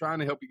 I'm trying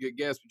to help you get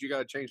guests, but you got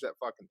to change that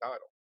fucking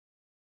title."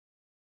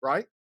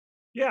 Right?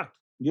 Yeah.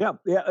 Yeah,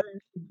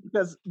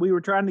 because we were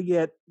trying to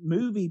get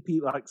movie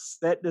people, like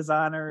set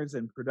designers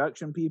and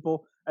production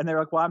people, and they're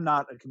like, "Well, I'm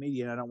not a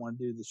comedian. I don't want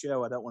to do the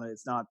show. I don't want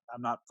to.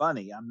 I'm not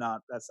funny. I'm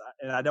not.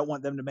 And I don't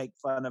want them to make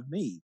fun of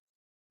me."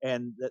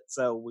 And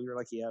so we were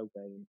like, "Yeah,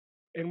 okay."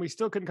 And we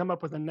still couldn't come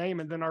up with a name.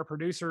 And then our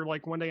producer,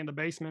 like one day in the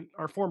basement,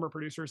 our former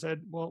producer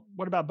said, "Well,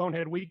 what about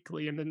Bonehead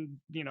Weekly?" And then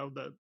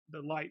the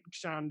light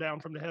shined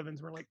down from the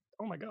heavens. We're like,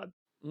 "Oh my god."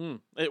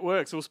 It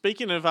works. Well,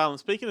 speaking of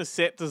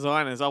set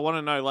designers, I want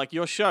to know, like,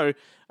 your show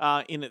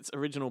in its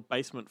original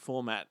basement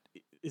format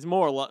is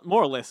more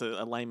or less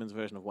a layman's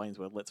version of Wayne's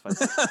World. Let's face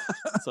it.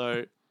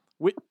 So,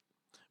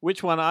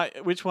 which one are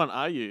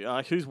you?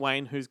 Who's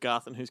Wayne? Who's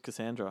Garth? And who's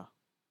Cassandra?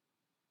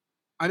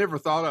 I never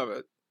thought of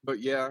it,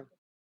 but yeah,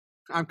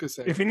 I'm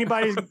Cassandra. If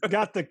anybody's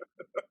got the,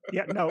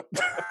 no.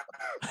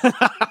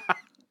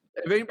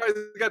 If anybody's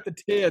got the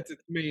tits,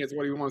 it's me. Is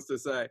what he wants to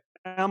say.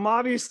 I'm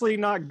obviously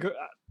not good.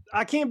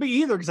 I can't be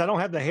either because I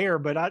don't have the hair,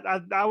 but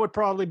I would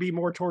probably be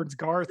more towards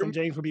Garth, and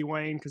James would be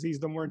Wayne because he's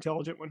the more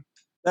intelligent one.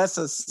 That's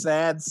a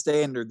sad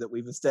standard that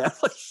we've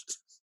established.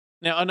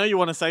 Now, I know you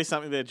want to say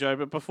something there, Joe,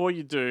 but before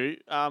you do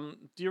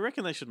you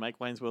reckon they should make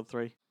Wayne's World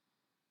 3?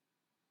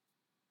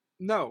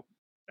 No.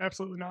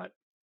 Absolutely not.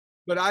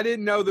 But I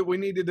didn't know that we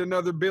needed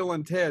another Bill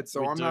and Ted,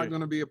 so I'm not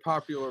going to be a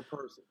popular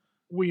person.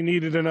 We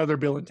needed another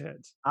Bill and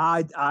Ted.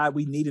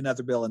 We need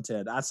another Bill and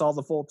Ted. I saw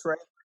the full trailer.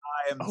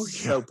 I am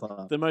so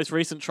pumped. The most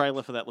recent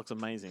trailer for that looks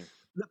amazing.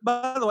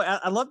 By the way,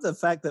 I love the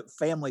fact that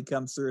family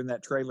comes through in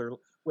that trailer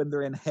when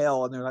they're in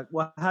hell, and they're like,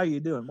 "Well, how are you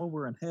doing?" "Well,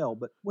 we're in hell,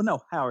 but no,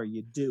 how are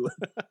you doing?"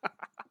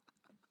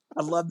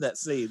 I love that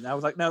scene. I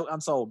was like, "No, I'm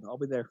sold. I'll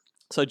be there."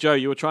 So, Joe,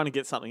 you were trying to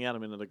get something out a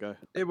minute ago.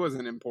 It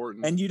wasn't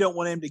important, and you don't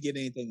want him to get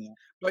anything out.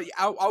 But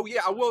I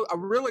will.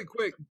 Really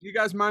quick, do you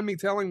guys mind me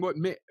telling what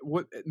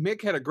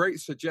Mick had a great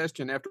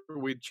suggestion after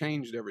we'd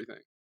changed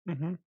everything?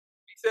 Mm-hmm.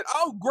 He said,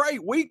 "Oh,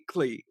 great,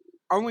 weekly.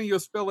 Only you'll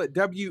spell it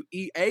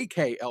Weakly." I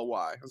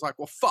was like,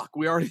 well, fuck,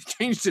 we already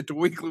changed it to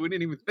weekly. We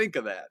didn't even think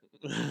of that.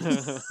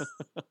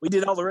 We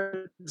did all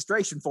the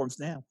registration forms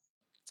now.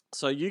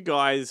 So you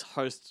guys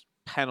host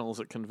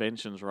panels at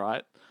conventions,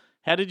 right?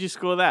 How did you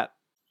score that?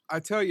 I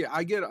tell you,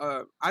 I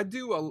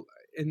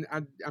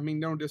mean,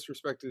 no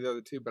disrespect to the other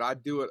two, but I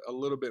do it a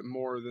little bit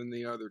more than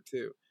the other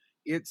two.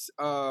 It's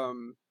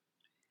hard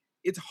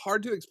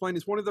to explain.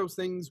 It's one of those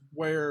things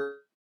where.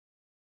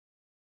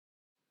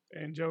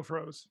 And Joe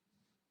froze.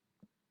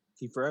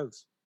 He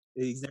froze.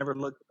 He's never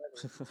looked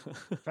better.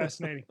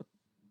 Fascinating.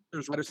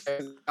 There's it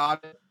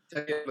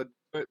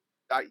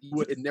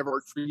never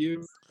worked for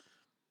you.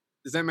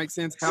 Does that make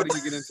sense? How do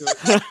you get into it?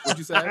 What'd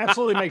you say?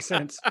 Absolutely makes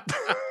sense.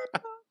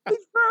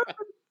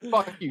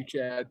 Fuck you,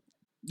 Chad.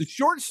 The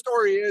short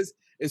story is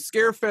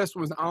Scarefest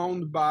was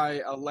owned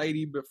by a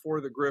lady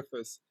before the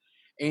Griffiths,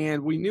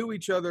 and we knew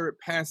each other at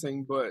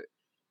passing, but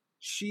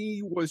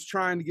she was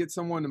trying to get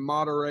someone to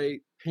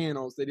moderate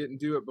panels. They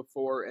didn't do it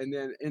before. And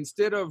then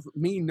instead of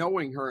me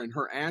knowing her and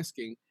her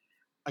asking,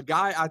 a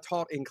guy I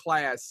taught in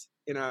class,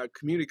 in a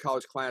community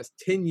college class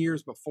 10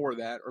 years before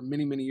that, or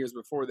many, many years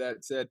before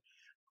that,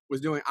 was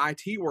doing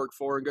IT work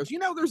for her and goes,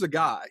 there's a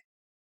guy.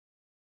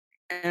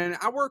 And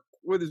I work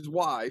with his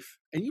wife,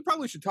 and you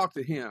probably should talk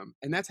to him.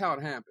 And that's how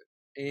it happened.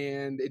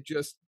 And it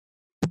just...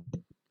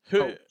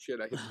 Oh,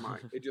 shit, I hit the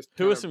mic. It just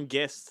Who are some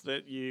guests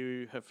that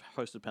you have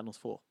hosted panels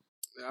for?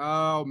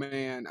 Oh,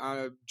 man.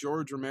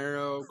 George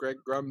Romero, Greg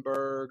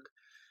Grunberg.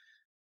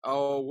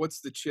 Oh,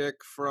 what's the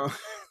chick from...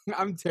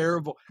 I'm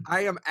terrible.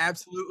 I am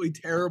absolutely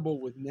terrible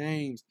with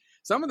names.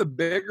 Some of the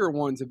bigger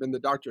ones have been the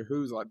Doctor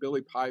Who's, like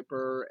Billy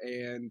Piper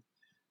and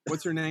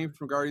what's her name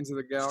from Guardians of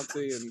the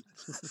Galaxy? And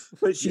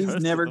But she's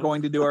hosted never them.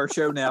 going to do our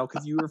show now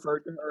because you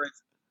referred to her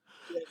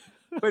as.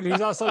 But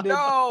he's also did.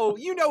 no,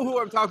 you know who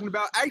I'm talking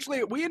about.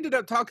 Actually, we ended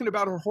up talking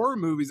about her horror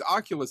movies,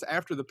 Oculus,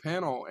 after the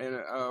panel, and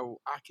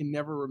I can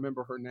never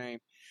remember her name.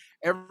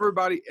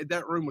 Everybody in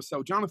that room was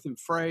so Jonathan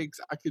Frakes.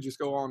 I could just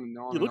go on and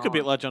on. You look and a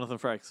bit on. like Jonathan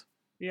Frakes.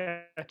 Yeah,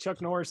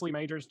 Chuck Norris, Lee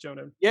Majors,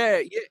 Jonah.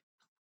 Yeah.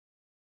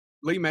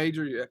 Lee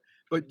Major, yeah.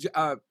 But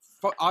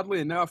oddly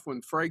enough,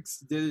 when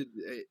Frakes did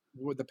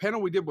with the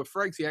panel we did with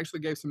Frakes, he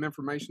actually gave some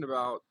information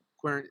about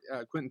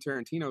Quentin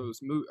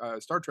Tarantino's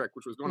Star Trek,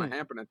 which was going to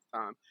happen at the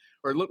time,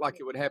 or it looked like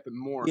it would happen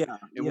more. Yeah,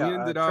 and yeah, we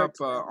ended Trek up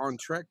on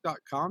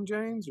Trek.com,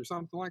 James, or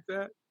something like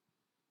that.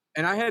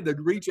 And I had to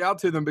reach out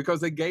to them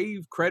because they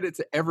gave credit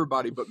to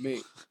everybody but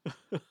me.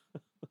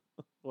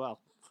 Wow.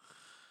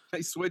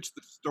 They switched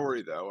the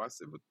story, though. I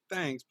said, well,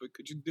 thanks, but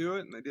could you do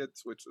it? And they did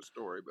switch the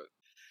story, but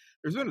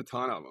there's been a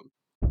ton of them.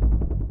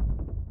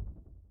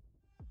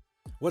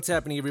 What's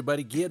happening,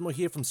 everybody? Guillermo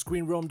here from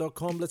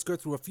ScreenRealm.com. Let's go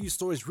through a few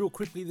stories real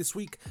quickly this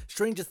week.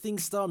 Stranger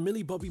Things star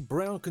Millie Bobby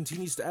Brown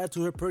continues to add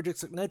to her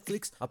projects at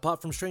Netflix.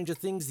 Apart from Stranger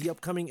Things, the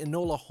upcoming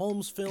Enola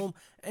Holmes film,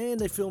 and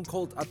a film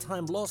called A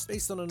Time Lost,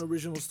 based on an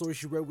original story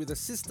she wrote with her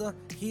sister.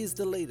 Here's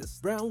the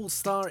latest. Brown will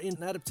star in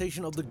an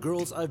adaptation of The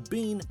Girls I've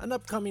Been, an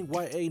upcoming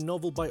YA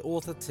novel by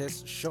author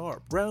Tess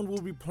Sharp. Brown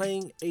will be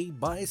playing a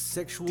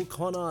bisexual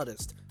con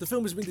artist. The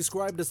film has been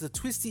described as a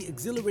twisty,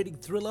 exhilarating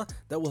thriller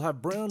that will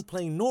have Brown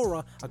playing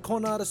Nora, a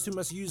con artist who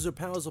must use her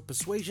powers of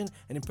persuasion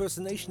and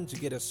impersonation to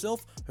get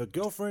herself, her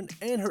girlfriend,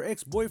 and her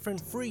ex-boyfriend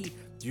free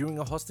during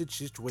a hostage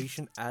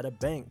situation at a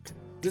bank.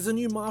 There's a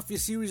new Mafia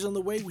series on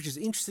the way, which is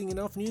interesting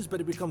enough news, but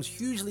it becomes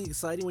hugely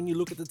exciting when you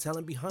look at the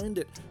talent behind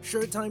it.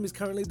 Showtime is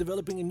currently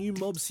developing a new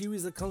mob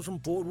series that comes from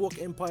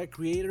Boardwalk Empire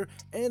creator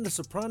and The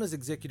Sopranos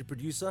executive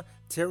producer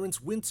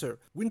Terrence Winter.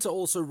 Winter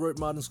also wrote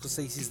Martin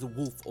Scorsese's The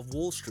Wolf of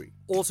Wall Street.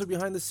 Also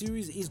behind the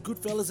series is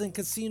Goodfellas and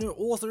Casino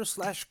author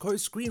 /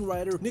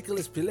 co-screenwriter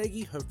Nicholas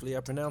Pileggi, hopefully I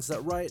pronounced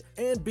that right,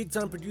 and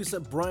big-time producer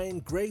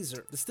Brian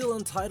Grazer. The still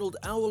untitled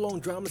hour-long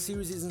drama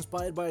series is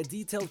inspired by a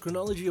detailed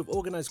chronology of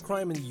organized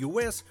crime in the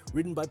US,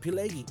 written by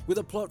Pileggi, with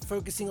a plot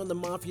focusing on the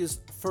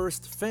Mafia's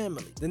first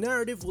family. The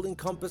narrative will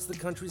encompass the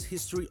country's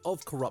history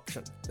of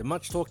corruption. The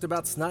much talked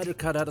about Snyder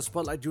Cut had a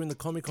spotlight during the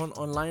Comic-Con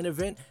online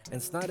event,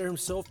 and Snyder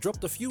himself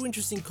dropped a few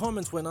interesting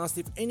comments when asked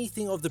if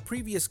anything of the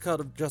previous cut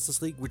of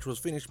Justice League, which was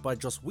finished by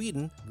Joss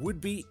Whedon, would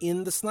be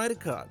in the Snyder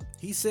Cut.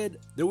 He said,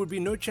 "There would be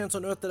no chance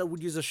on earth that I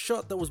would use a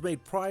shot that was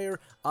made prior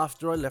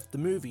after I left the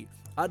movie.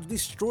 I'd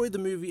destroy the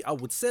movie, I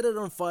would set it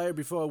on fire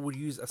before I would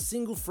use a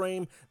single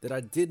frame that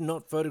I did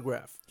not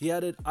photograph." He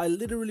added, "I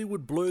literally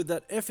would blow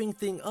that effing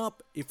thing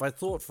up if I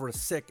thought for a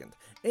second.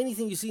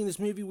 Anything you see in this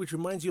movie which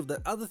reminds you of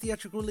that other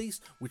theatrical release,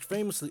 which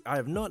famously I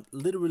have not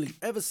literally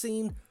ever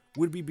seen,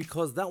 would be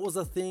because that was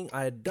a thing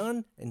I had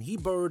done and he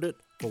borrowed it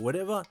for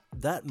whatever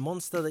that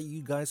monster that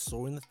you guys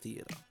saw in the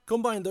theater."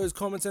 Combine those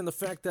comments and the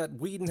fact that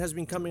Whedon has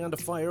been coming under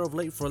fire of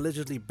late for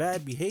allegedly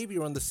bad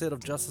behavior on the set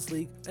of Justice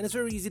League, and it's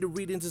very easy to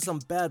read into some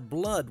bad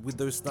blood with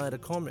those Snyder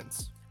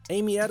comments.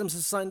 Amy Adams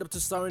has signed up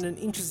to star in an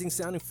interesting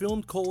sounding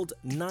film called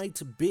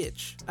Night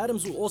Bitch.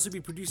 Adams will also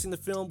be producing the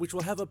film, which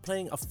will have her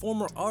playing a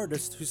former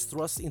artist who's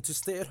thrust into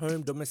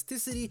stay-at-home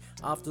domesticity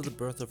after the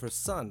birth of her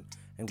son.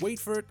 And wait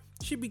for it,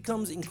 she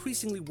becomes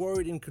increasingly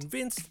worried and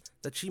convinced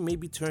that she may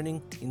be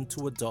turning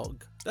into a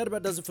dog. That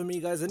about does it for me,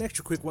 guys. An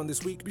extra quick one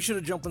this week. Be sure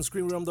to jump on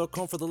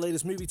ScreenRealm.com for the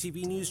latest movie,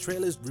 TV news,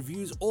 trailers,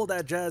 reviews, all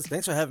that jazz.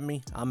 Thanks for having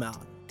me. I'm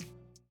out.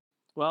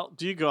 Well,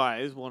 do you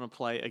guys want to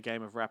play a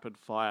game of rapid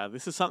fire?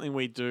 This is something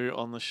we do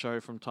on the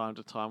show from time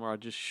to time where I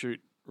just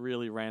shoot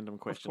really random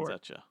questions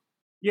at you.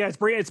 Yeah, it's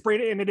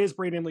Brady, and it is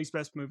Brandon Lee's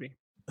best movie.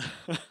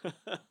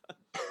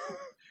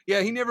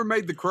 Yeah, he never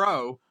made The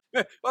Crow.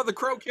 Well, The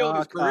Crow killed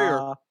his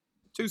career.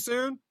 Too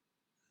soon?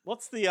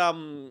 What's the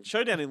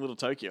Showdown in Little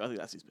Tokyo? I think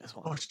that's his best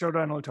one. Oh,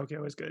 Showdown in Little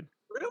Tokyo is good.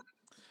 Really?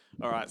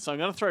 All right, so I'm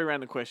going to throw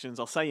random questions.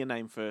 I'll say your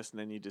name first, and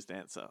then you just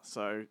answer.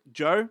 So,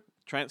 Joe,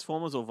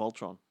 Transformers or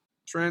Voltron?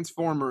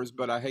 Transformers,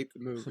 but I hate the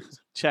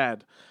movies.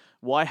 Chad,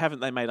 why haven't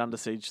they made Under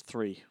Siege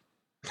 3?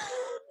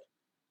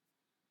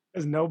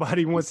 Because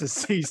nobody wants to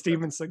see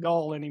Steven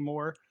Seagal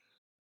anymore.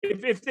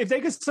 If they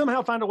could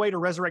somehow find a way to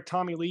resurrect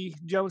Tommy Lee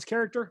Jones'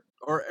 character,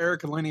 or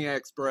Erica Linnea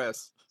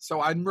Express, so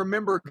I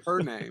remember her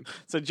name.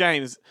 So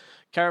James,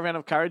 Caravan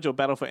of Courage or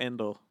Battle for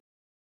Endor?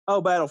 Oh,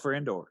 Battle for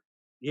Endor.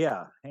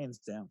 Yeah, hands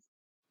down.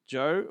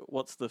 Joe,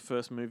 what's the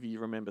first movie you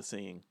remember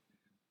seeing?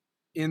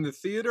 In the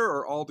theater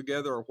or all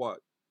together or what?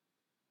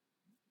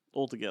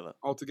 Altogether.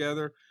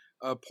 Altogether.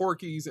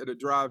 Porky's at a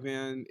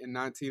drive-in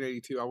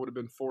 1982. I would have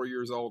been 4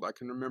 years old. I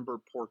can remember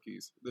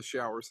Porky's, the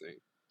shower scene.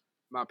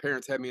 My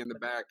parents had me in the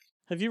back.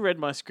 Have you read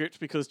my script?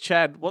 Because,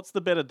 Chad, what's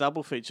the better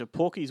double feature,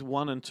 Porky's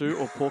 1 and 2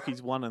 or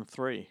Porky's 1 and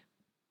 3?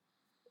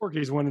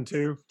 Porky's 1 and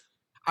 2.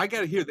 I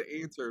got to hear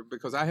the answer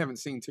because I haven't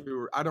seen 2.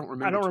 Or I don't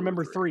remember. I don't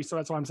remember 3, so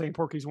that's why I'm saying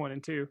Porky's 1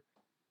 and 2.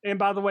 And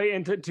by the way,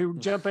 and to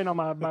jump in on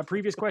my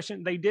previous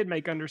question, they did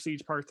make Under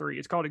Siege Part 3.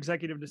 It's called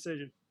Executive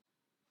Decision.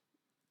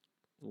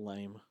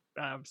 Lame.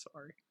 I'm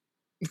sorry.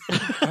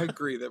 I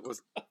agree. That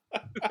was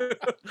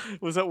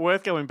Was it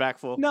worth going back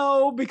for?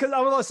 No, because I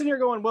was sitting here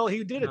going, well,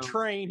 he did a No.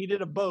 train, he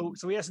did a boat,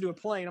 so he has to do a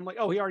plane. I'm like,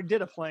 oh, he already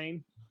did a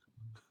plane.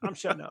 I'm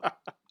shutting up.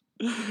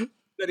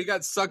 That he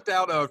got sucked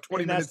out of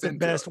 20 And that's minutes the into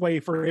best it. way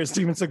for his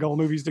Steven Seagal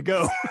movies to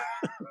go.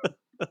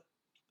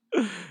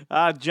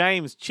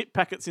 James, chip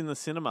packets in the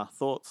cinema.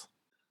 Thoughts?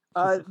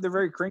 They're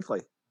very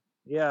crinkly.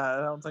 Yeah,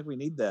 I don't think we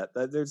need that.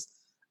 There's,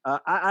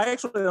 I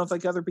actually don't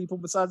think other people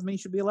besides me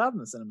should be allowed in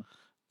the cinema.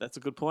 That's a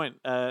good point.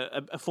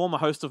 A former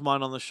host of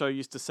mine on the show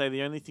used to say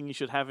the only thing you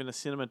should have in a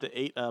cinema to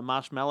eat are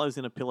marshmallows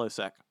in a pillow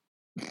sack.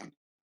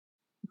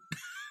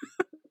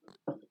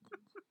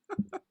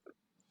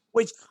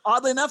 Which,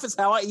 oddly enough, is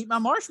how I eat my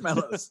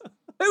marshmallows.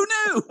 Who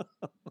knew?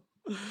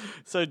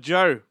 So,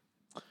 Joe,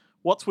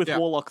 what's with Yeah.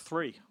 Warlock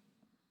 3?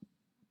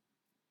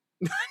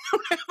 I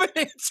don't have an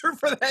answer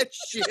for that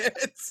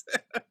shit.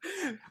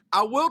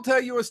 I will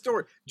tell you a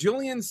story.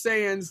 Julian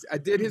Sands, I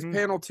did his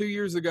panel 2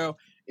 years ago,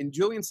 and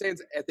Julian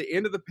Sands, at the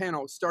end of the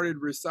panel, started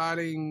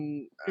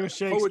reciting It was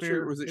poetry.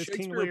 Shakespeare. Was it King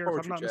Shakespeare Lear, or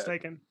if I'm poetry? not Chad?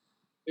 mistaken.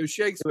 It was It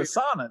Shakespeare. was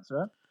sonnets,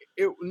 right?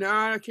 No,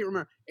 I can't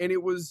remember. And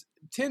it was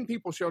 10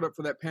 people showed up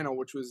for that panel,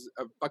 which was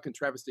a fucking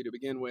travesty to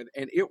begin with.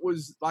 And it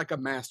was like a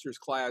master's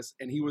class.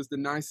 And he was the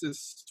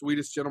nicest,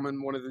 sweetest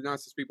gentleman, one of the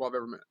nicest people I've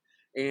ever met.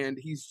 And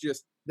he's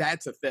just,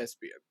 that's a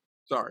thespian.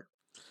 Sorry.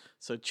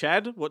 So,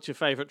 Chad, what's your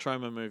favorite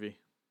Troma movie?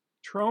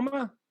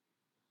 Trauma?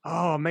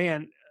 Oh,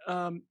 man.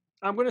 I'm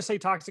going to say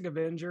Toxic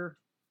Avenger.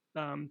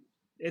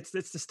 It's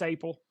the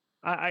staple.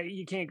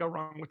 You can't go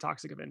wrong with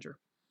Toxic Avenger.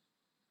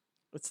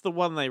 It's the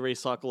one they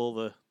recycle all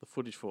the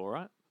footage for,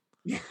 right?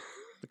 Yeah.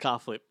 The car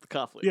flip.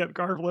 Yep,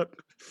 car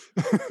flip.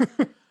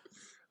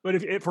 But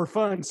if for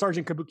fun,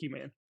 Sergeant Kabuki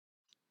Man.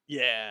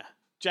 Yeah.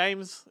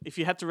 James, if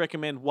you had to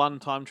recommend one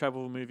time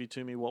travel movie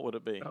to me, what would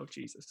it be? Oh,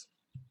 Jesus.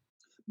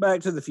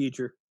 Back to the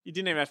Future. You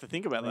didn't even have to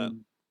think about that.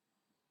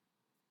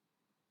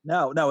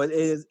 No, it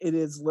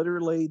is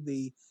literally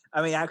the.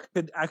 I mean,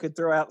 I could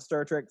throw out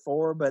Star Trek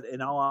 4, but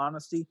in all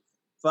honesty,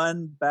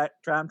 fun back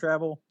time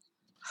travel.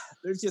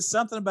 There's just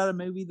something about a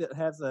movie that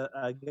has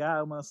a guy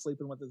almost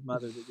sleeping with his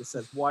mother that just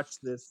says, "Watch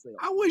this film."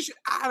 I wish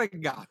I'd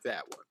have got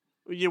that one.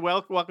 Well, you're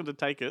welcome to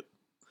take it.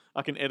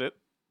 I can edit.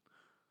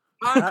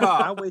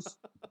 I wish.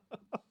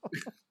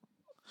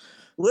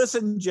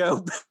 Listen,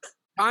 Joe.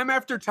 Time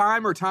After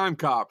Time or Time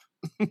Cop.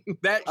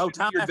 That should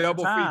Time be your after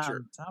double time.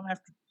 feature. Time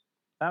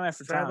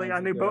after Sadly,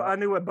 time. I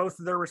knew what both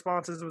of their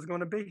responses was going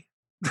to be.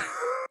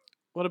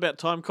 What about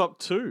Time Cop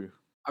 2?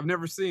 I've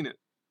never seen it.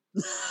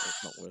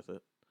 It's not worth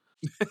it.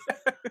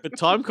 But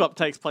Time Cop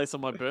takes place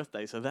on my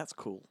birthday, so that's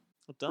cool.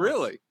 It does.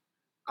 Really?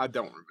 I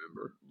don't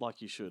remember.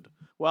 Like you should.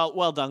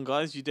 Well done,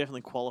 guys. You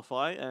definitely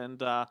qualify.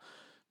 And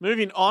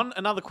moving on,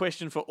 another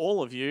question for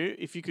all of you.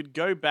 If you could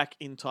go back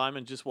in time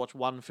and just watch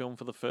one film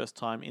for the first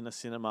time in a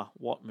cinema,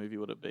 what movie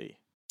would it be?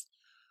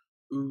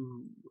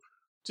 Ooh.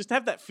 Just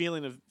have that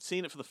feeling of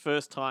seeing it for the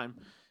first time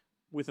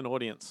with an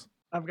audience.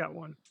 I've got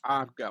one.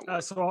 I've got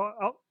one. So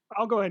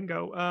I'll go ahead and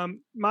go.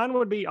 Mine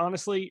would be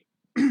honestly.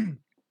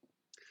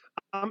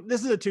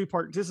 This is a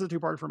two-part. This is a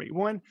two-part for me.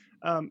 One,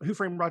 Who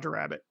Framed Roger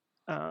Rabbit.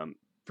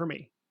 For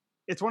me,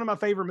 it's one of my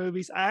favorite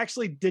movies. I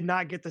actually did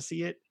not get to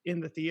see it in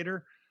the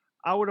theater.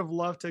 I would have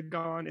loved to have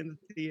gone in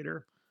the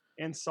theater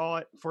and saw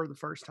it for the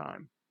first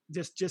time.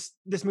 Just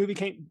this movie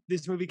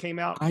came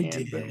out. I and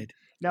boom. did.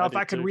 Now, I if I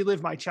did could too.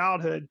 relive my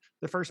childhood,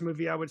 the first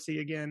movie I would see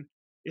again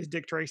is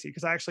Dick Tracy,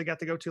 because I actually got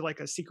to go to like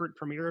a secret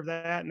premiere of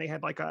that, and they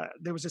had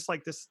there was just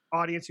like this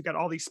audience who got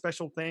all these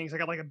special things. I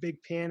got like a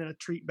big pin and a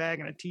treat bag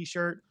and a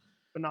T-shirt.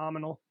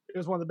 Phenomenal. It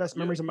was one of the best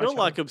memories of my You're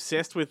childhood. like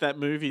obsessed with that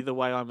movie the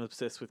way I'm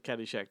obsessed with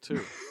Caddyshack 2.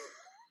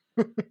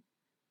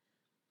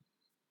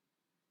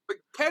 But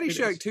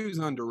Caddyshack 2 is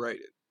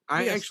underrated.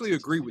 I Yes. actually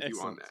agree with you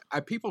on Excellent.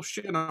 that. People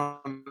shit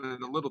on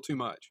it a little too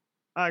much.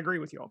 I agree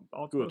with you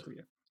all Good. both of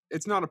you.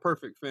 It's not a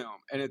perfect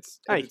film, and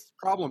Hey. its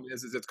problem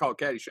is it's called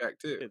Caddyshack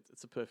 2.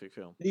 It's a perfect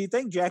film. Do you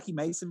think Jackie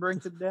Mason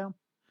brings it down?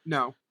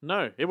 No,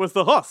 No, it was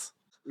the horse.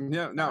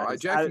 no. I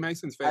just- Jackie I-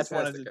 Mason's I just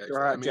wanted fantastic. to Actually.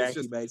 throw I out mean, it's Jackie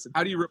just, Mason.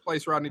 how do you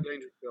replace Rodney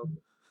Dangerfield?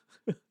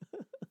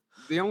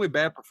 The only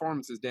bad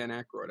performance is Dan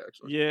Aykroyd.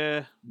 Actually,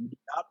 Yeah.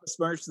 Not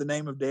besmirch the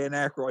name of Dan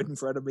Aykroyd in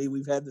front of me.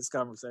 We've had this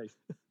conversation.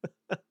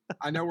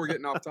 I know we're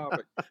getting off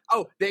topic.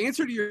 Oh, the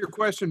answer to your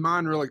question,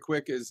 mine really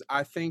quick, is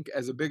I think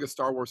as a biggest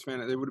Star Wars fan,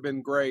 it would have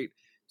been great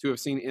to have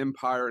seen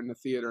Empire in the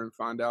theater and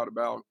find out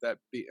about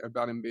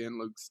about him being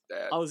Luke's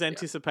dad. I was Yeah.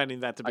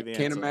 anticipating that to be I the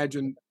can't answer.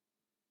 imagine.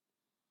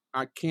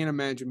 I can't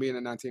imagine being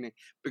in 1980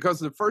 because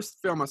the first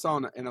film I saw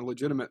in a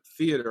legitimate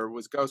theater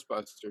was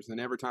Ghostbusters, and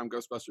every time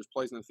Ghostbusters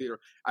plays in the theater,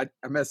 I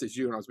messaged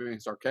you and I was being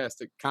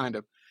sarcastic, kind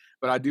of,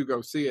 but I do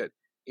go see it,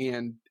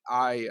 and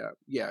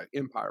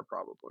Empire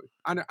probably.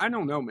 I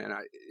don't know, man.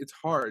 It's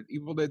hard.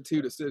 Evil Dead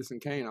 2 to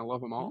Citizen Kane, I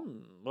love them all.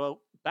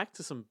 Well, back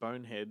to some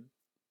Bonehead.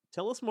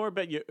 Tell us more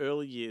about your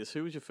early years.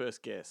 Who was your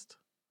first guest?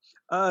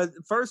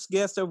 First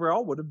guest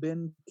overall would have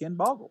been Ken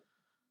Boggle.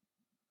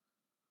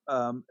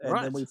 And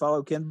Right. then we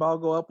follow Ken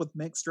Boggle up with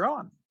Mick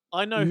Strawn.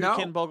 I know No. who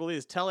Ken Boggle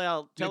is. Tell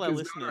our is not our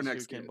listeners who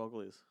next Ken guest.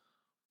 Boggle is.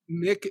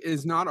 Nick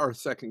is not our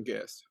second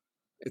guest.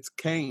 It's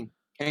Kane.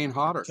 Kane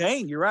Hodder.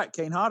 Kane, you're right.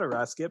 Kane Hodder.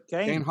 I skipped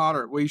Kane. Kane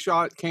Hodder. We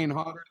shot Kane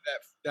Hodder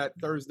that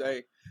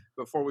Thursday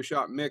before we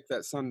shot Mick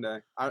that Sunday.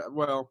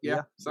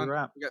 You're Sunday.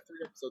 right. We got 3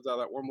 episodes out of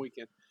that one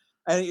weekend.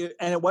 And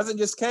it wasn't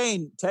just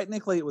Kane.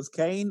 Technically, it was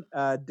Kane,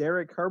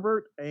 Derek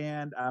Herbert,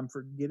 and I'm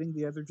forgetting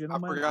the other I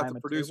gentleman. forgot I'm the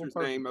a producer's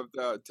terrible name of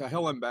To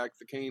Hell and Back,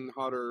 the Kane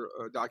Hodder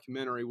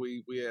documentary.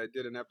 We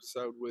did an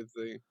episode with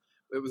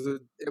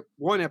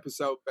one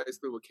episode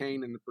basically with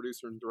Kane and the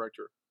producer and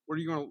director. What are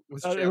you going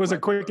to? It was a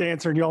quick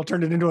answer, and y'all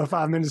turned it into a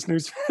 5-minute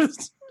snooze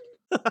fest.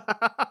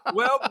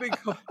 Well,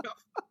 because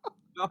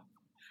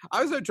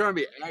I was trying to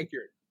be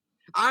accurate.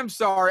 I'm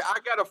sorry. I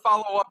got to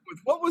follow up with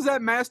what was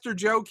that master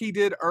joke he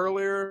did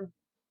earlier?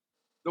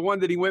 The one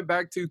that he went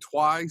back to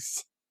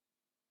twice.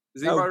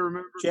 Does anybody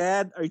remember?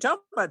 Chad? Are you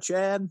talking about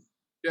Chad?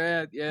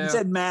 Chad, yeah. You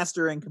said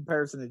master in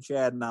comparison to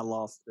Chad, and I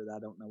lost it. I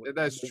don't know.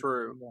 That's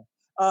true.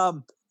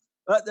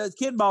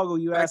 Ken Boggle,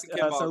 you Back asked. to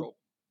Ken Boggle. So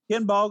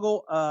Ken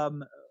Boggle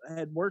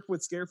had worked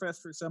with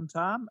Scarefest for some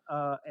time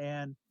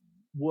and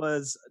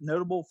was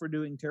notable for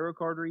doing tarot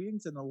card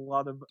readings and a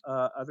lot of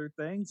other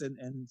things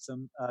and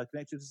some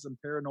connections to some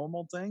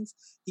paranormal things.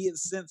 He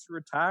has since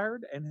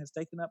retired and has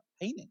taken up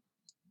painting.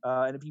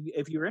 And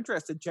if you're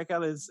interested, check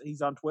out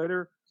he's on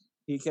Twitter.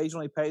 He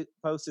occasionally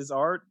posts his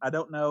art. I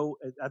don't know.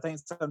 I think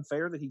it's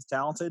unfair that he's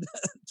talented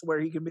to where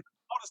he can be.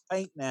 I'll just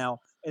paint now,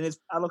 and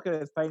I look at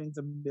his paintings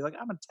and be like,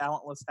 I'm a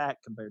talentless hack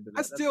compared to that.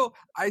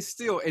 I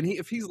still, and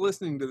if he's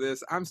listening to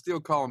this, I'm still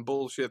calling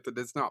bullshit that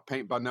it's not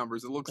paint by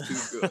numbers. It looks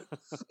too good.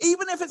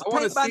 Even if it's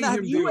paint by number,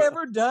 have you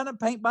ever done a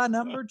paint by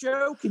number,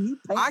 Joe? Can you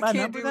paint by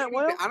number that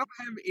well? I don't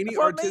have any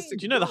artistic.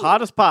 Do you know the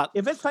hardest part?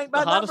 If it's paint by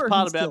number, the hardest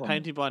part about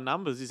painting by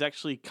numbers is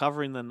actually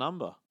covering the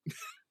number.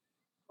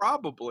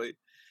 Probably.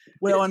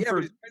 Well, yeah,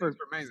 and but his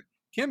amazing.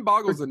 Ken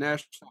Boggle's a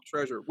national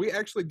treasure. We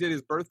actually did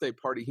his birthday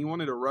party. He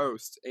wanted a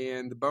roast,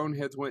 and the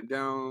Boneheads went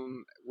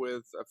down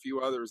with a few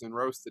others and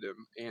roasted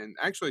him. And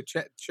actually,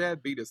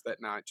 Chad beat us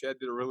that night. Chad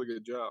did a really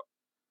good job.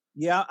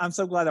 Yeah, I'm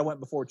so glad I went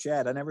before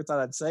Chad. I never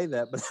thought I'd say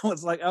that, but I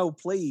was like, oh,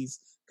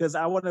 please, because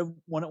I want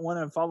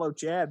to follow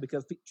Chad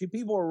because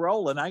people were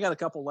rolling. I got a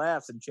couple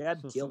laughs, and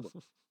Chad killed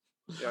them.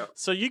 Yeah.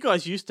 So you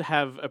guys used to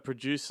have a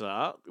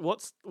producer.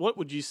 What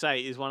would you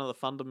say is one of the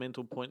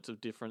fundamental points of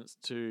difference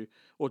to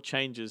or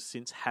changes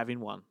since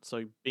having one?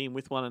 So being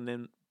with one and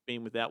then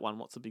being without one,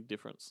 what's the big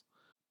difference?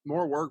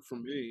 More work for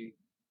me.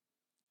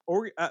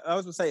 Or I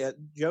was going to say,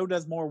 Joe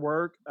does more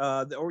work.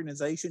 The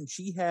organization,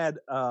 she had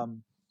a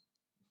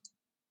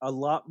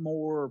lot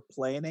more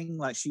planning.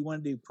 Like she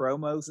wanted to do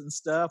promos and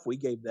stuff. We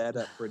gave that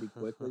up pretty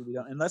quickly. We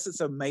don't, unless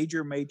it's a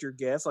major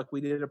guest. Like we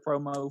did a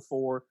promo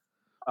for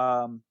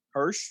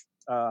Hirsch.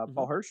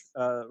 Paul Hirsch,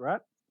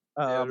 right?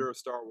 Editor of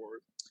Star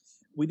Wars.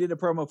 We did a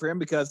promo for him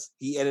because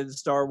he edited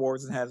Star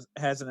Wars and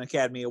has an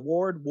Academy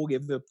Award. We'll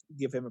give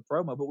him a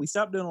promo, but we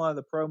stopped doing a lot of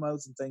the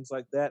promos and things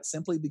like that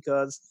simply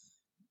because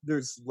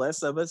there's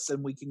less of us,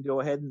 and we can go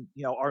ahead and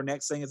our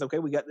next thing is okay.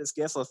 We got this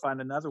guest, let's find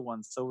another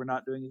one. So we're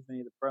not doing as many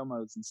of the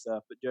promos and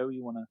stuff. But Joe,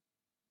 you want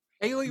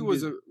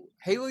to?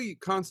 Haley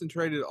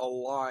concentrated a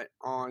lot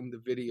on the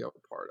video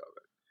part of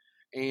it.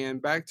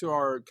 And back to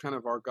our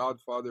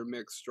godfather,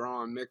 Mick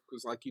Strawn. Mick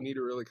was like, you need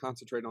to really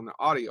concentrate on the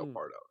audio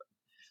part of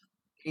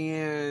it.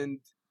 And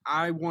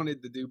I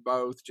wanted to do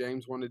both.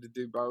 James wanted to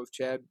do both.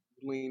 Chad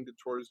leaned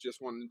towards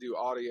just wanting to do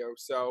audio.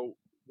 So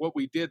what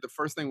we did, the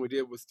first thing we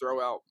did was throw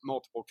out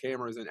multiple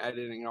cameras and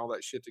editing all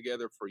that shit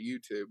together for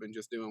YouTube and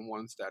just doing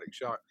one static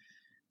shot.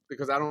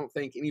 Because I don't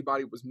think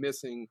anybody was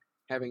missing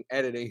having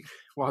editing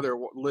while they're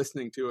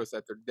listening to us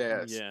at their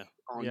desk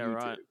on YouTube.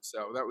 Right.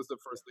 So that was the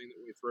first thing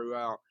that we threw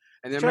out.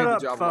 And then made the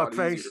job a lot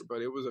easier.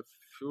 But it was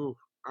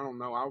I don't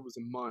know, I was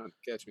a month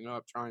catching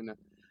up, trying to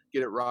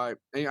get it right.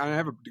 And I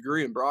have a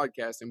degree in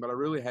broadcasting, but I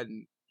really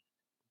hadn't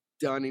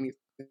done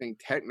anything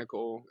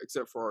technical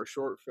except for our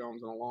short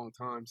films in a long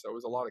time. So it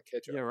was a lot of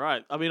catch up. Yeah,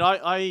 right. I mean,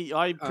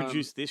 I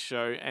produced this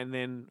show, and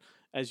then,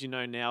 as you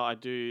know now, I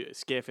do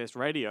Scarefest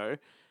Radio,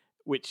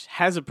 which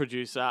has a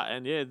producer,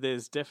 and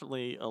there's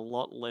definitely a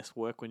lot less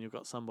work when you've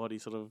got somebody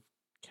sort of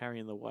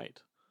carrying the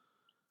weight.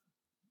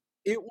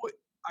 It would.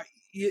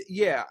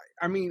 Yeah,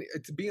 I mean,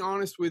 to be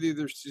honest with you,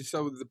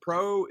 the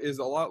pro is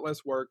a lot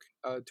less work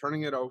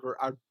turning it over.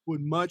 I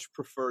would much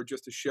prefer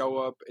just to show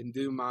up and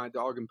do my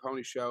dog and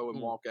pony show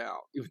and walk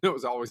out, even though it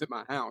was always at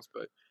my house.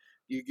 But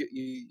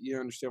you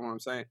understand what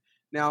I'm saying.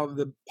 Now,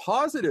 the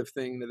positive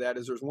thing to that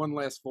is there's one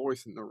less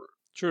voice in the room.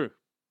 True.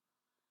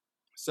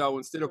 So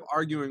instead of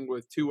arguing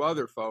with 2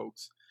 other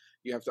folks,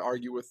 you have to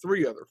argue with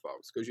 3 other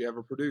folks because you have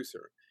a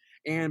producer.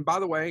 And by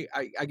the way,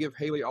 I give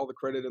Haley all the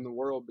credit in the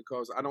world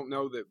because I don't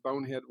know that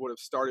Bonehead would have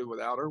started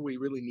without her. We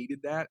really needed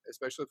that,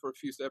 especially for a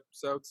few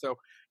episodes. So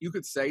you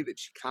could say that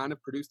she kind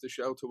of produced the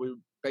show till we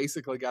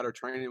basically got her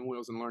training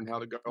wheels and learned how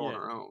to go on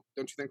our own.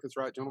 Don't you think that's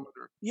right, gentlemen?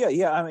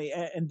 Yeah. I mean,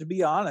 and to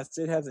be honest,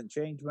 it hasn't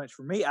changed much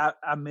for me.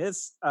 I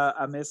miss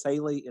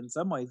Haley in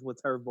some ways with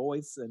her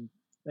voice and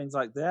things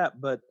like that.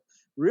 But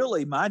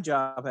really, my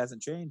job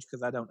hasn't changed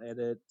because I don't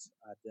edit.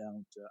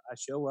 I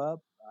show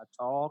up, I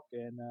talk,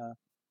 and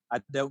I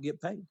don't get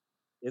paid.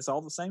 It's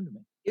all the same to me.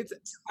 It's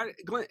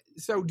Glenn.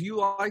 So do you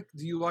like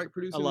I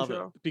producing love the it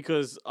show?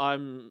 because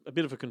I'm a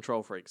bit of a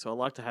control freak, so I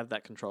like to have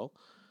that control.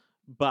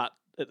 But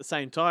at the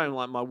same time,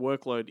 like my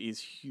workload is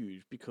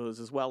huge because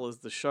as well as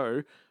the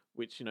show,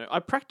 which I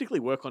practically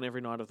work on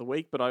every night of the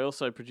week, but I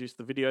also produce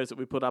the videos that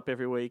we put up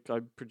every week. I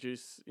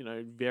produce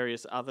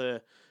various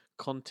other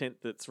content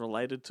that's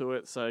related to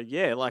it. So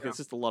yeah, it's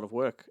just a lot of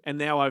work. And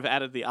now I've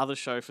added the other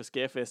show for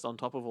Scarefest on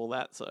top of all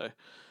that, so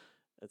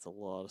it's a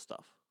lot of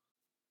stuff.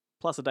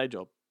 Plus a day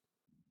job.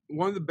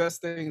 One of the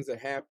best things that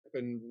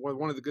happened,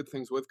 one of the good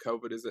things with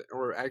COVID is that,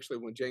 or actually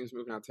when James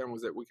moved out of town,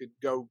 was that we could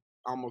go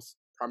almost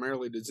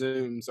primarily to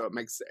Zoom, so it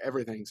makes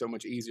everything so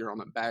much easier on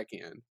the back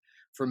end.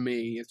 For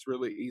me, it's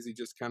really easy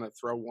just kind of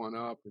throw one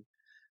up and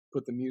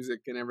put the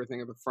music and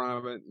everything at the front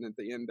of it and at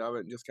the end of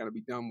it and just kind of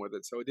be done with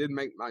it. So it did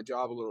make my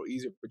job a little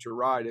easier, but you're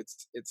right.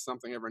 It's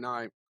something every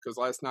night, because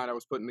last night I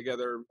was putting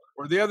together,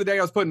 or the other day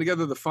I was putting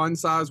together the fun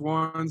size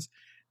ones.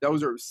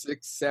 Those are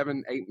 6,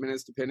 7, 8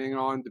 minutes, depending,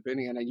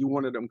 and you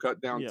wanted them cut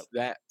down to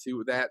that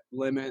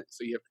limit.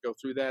 So you have to go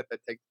through that.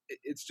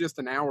 It's just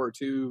an hour or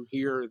two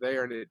here or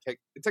there. And it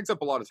takes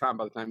up a lot of time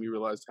by the time you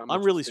realize how much.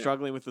 I'm really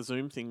struggling with the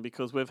Zoom thing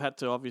because we've had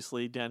to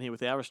obviously down here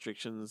with our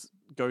restrictions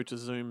go to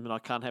Zoom and I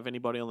can't have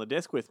anybody on the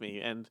desk with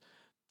me. And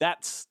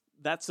that's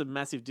a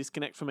massive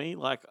disconnect for me.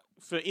 Like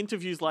for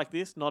interviews like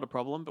this, not a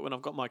problem. But when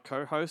I've got my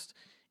co-host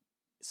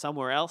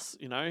somewhere else,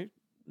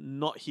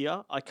 not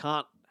here, I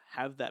can't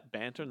have that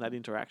banter and that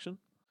interaction.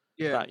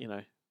 Yeah. But,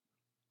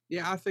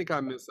 Yeah, I think I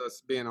miss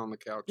us being on the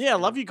couch. Yeah, I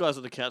love you guys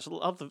on the couch.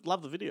 Love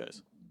the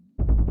videos.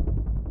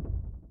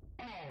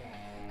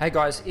 Hey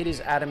guys, it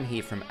is Adam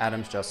here from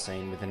Adam's Just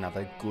Seen with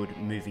another Good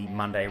Movie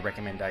Monday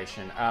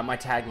recommendation. My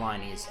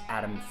tagline is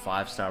Adam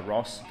 5-star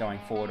Ross going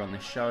forward on the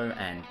show,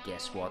 and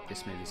guess what?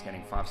 This movie's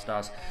getting 5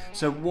 stars.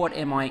 So what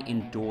am I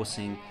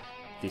endorsing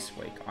this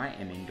week? I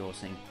am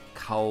endorsing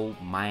Coal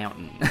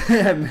Mountain,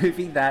 a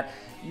movie that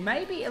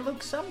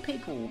some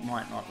people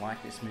might not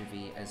like this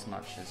movie as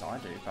much as I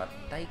do, but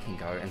they can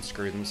go and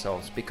screw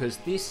themselves, because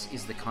this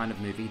is the kind of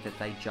movie that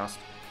they just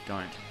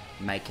don't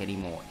make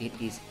anymore. It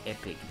is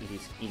epic, it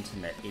is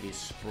intimate, it is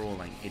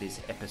sprawling, it is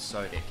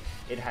episodic.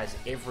 It has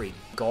every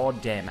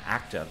goddamn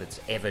actor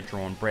that's ever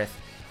drawn breath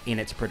in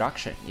its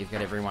production. You've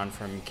got everyone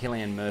from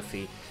Cillian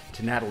Murphy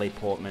to Natalie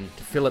Portman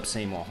to Philip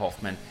Seymour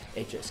Hoffman.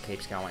 It just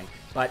keeps going.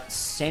 But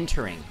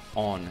centering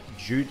on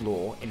Jude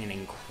Law in an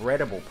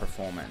incredible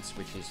performance,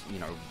 which is,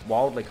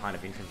 wildly kind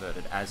of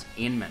introverted as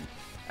Inman,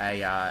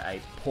 a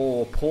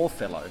poor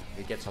fellow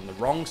who gets on the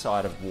wrong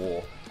side of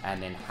war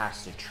and then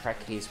has to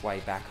trek his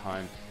way back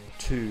home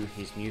to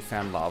his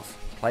newfound love,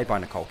 played by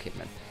Nicole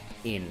Kidman,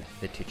 in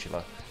the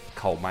titular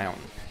Coal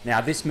Mountain.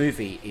 Now, this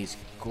movie is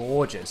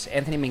gorgeous.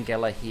 Anthony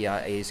Minghella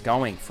here is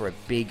going for a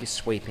big,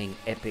 sweeping,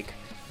 epic,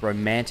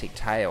 romantic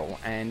tale,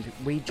 and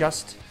we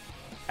just,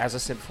 as I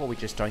said before, we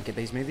just don't get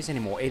these movies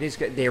anymore.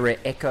 There are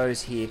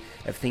echoes here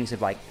of things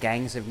of like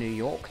Gangs of New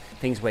York,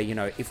 things where,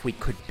 if we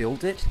could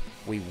build it,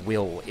 we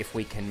will. If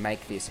we can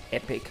make this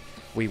epic,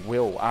 we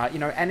will.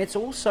 And it's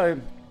also,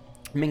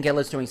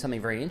 Minghella's doing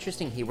something very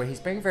interesting here where he's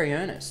being very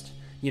earnest.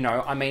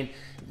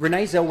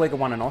 Renee Zellweger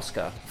won an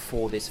Oscar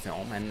for this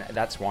film, and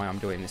that's why I'm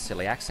doing this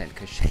silly accent,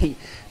 because she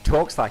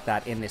talks like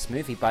that in this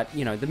movie. But,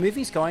 the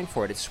movie's going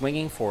for it, it's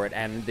swinging for it,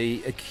 and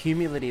the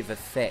accumulative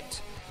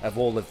effect of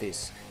all of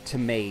this, to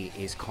me,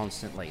 is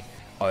constantly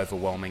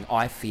overwhelming.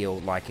 I feel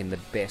like in the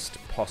best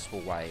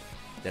possible way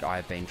that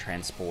I've been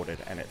transported,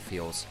 and it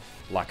feels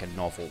like a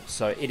novel.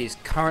 So it is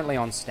currently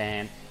on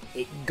Stan.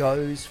 It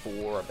goes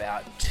for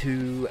about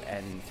 2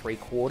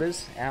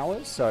 3/4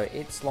 hours, so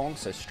it's long,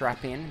 so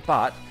strap in.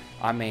 But,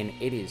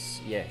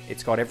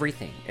 it's got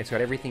everything. It's got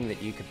everything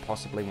that you could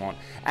possibly want.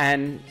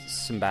 And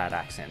some bad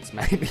accents,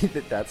 maybe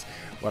that's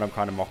what I'm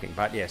kind of mocking.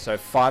 But yeah, so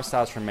 5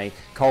 stars from me.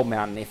 Coal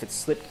Mountain, if it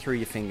slipped through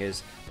your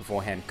fingers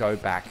beforehand, go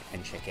back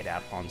and check it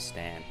out on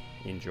Stan.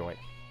 Enjoy.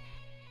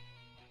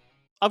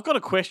 I've got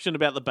a question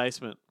about the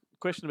basement.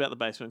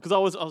 Because I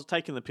was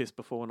taking the piss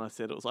before when I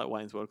said it was like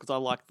Wayne's World, because I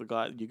like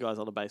you guys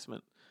on a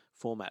basement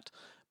format.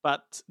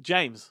 But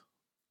James,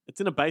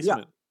 it's in a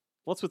basement. Yeah.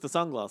 What's with the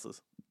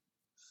sunglasses?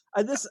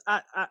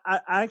 I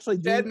actually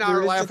do. Dad and I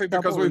are laughing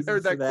because we've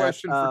heard that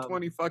question for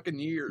 20 fucking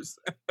years.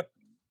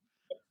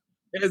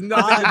 It has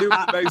nothing to do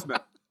with the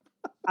basement.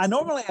 I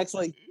normally I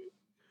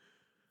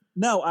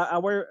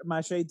wear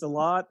my shades a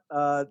lot.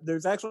 I do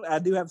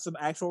have some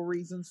actual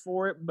reasons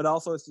for it, but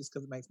also it's just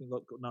because it makes me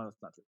look cool. No,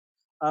 that's not true.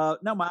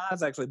 No, my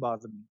eyes actually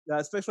bother me,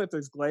 especially if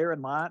there's glare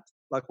and light,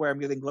 like where I'm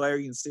getting glare.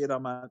 You can see it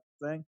on my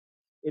thing.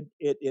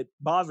 It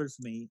bothers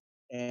me,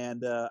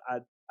 and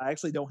I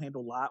actually don't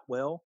handle light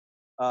well.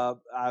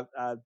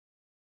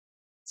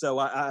 So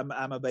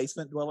I'm a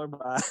basement dweller,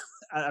 but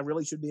I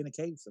really should be in a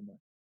cave somewhere.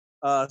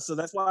 So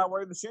that's why I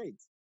wear the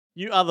shades.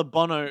 You are the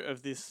Bono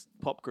of this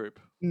pop group.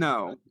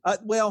 No.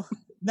 Well,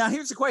 now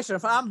here's the question: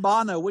 if I'm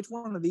Bono, which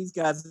one of these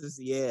guys is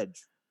the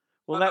Edge?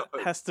 Well, that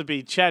has to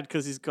be Chad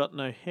because he's got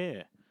no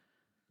hair.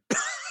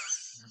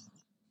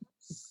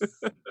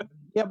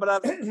 Yeah,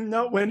 but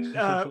no. When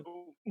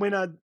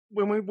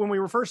we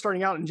were first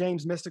starting out and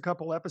James missed a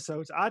couple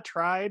episodes, I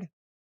tried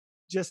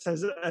just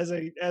as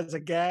a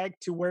gag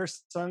to wear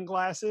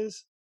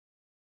sunglasses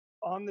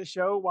on the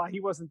show while he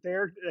wasn't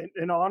there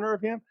in honor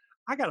of him.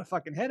 I got a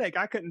fucking headache.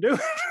 I couldn't do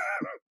it.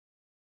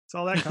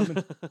 Saw that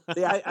coming.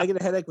 Yeah, I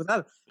get a headache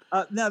without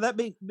it. Now, that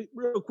being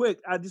real quick,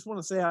 I just want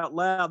to say out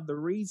loud the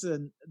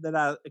reason that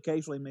I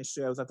occasionally miss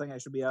shows, I think I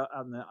should be out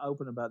in the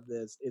open about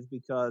this, is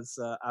because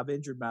I've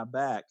injured my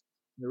back.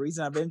 The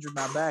reason I've injured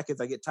my back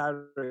is I get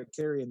tired of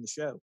carrying the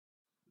show.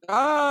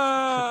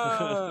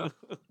 Ah!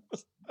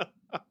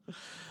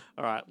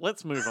 All right,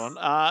 let's move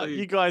on.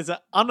 You guys are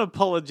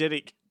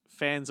unapologetic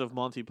fans of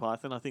Monty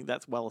Python. I think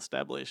that's well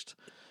established.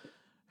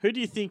 Who do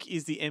you think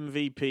is the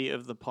MVP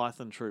of the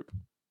Python troupe?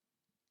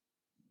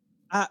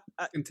 I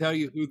can tell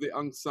you who the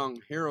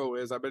unsung hero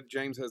is. I bet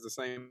James has the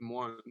same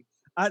one.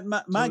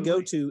 My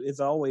go-to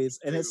is always,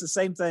 and it's the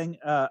same thing.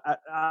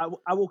 I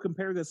will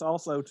compare this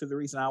also to the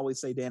reason I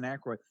always say Dan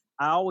Aykroyd.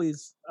 I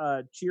always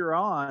cheer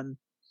on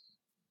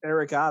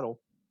Eric Idle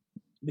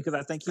because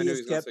I think he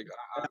has kept.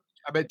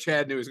 I bet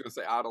Chad knew he was going to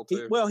say Idle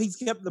too. He's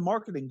kept the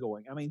marketing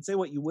going. I mean, say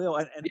what you will,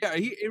 and yeah,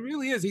 it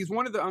really is. He's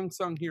one of the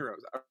unsung heroes.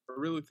 I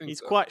really think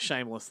he's quite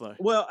shameless though.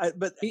 Well,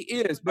 but he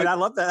is. But I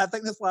love that. I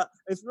think that's why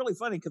it's really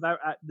funny because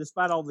I,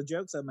 despite all the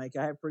jokes I make,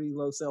 I have pretty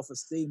low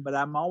self-esteem. But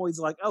I'm always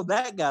like, oh,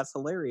 that guy's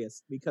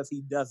hilarious because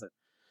he doesn't,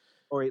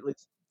 or at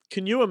least.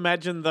 Can you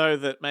imagine, though,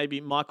 that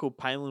maybe Michael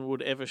Palin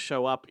would ever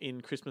show up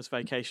in Christmas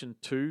Vacation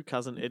 2,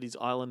 Cousin Eddie's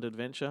Island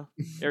Adventure?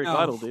 Eric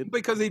Idle did.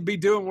 Because he'd be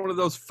doing one of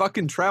those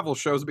fucking travel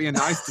shows being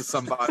nice to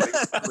somebody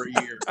for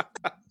a year.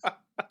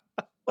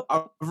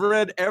 I've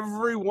read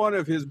every one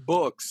of his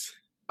books.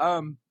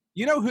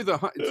 You know who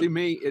to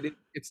me,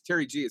 it's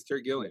Terry G. It's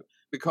Terry Gilliam.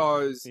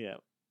 Because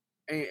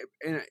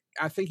and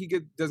I think he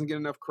doesn't get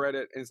enough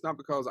credit. And it's not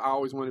because I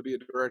always want to be a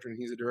director and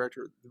he's a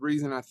director. The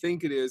reason I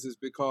think it is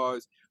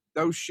because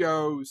those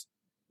shows,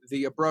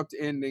 the abrupt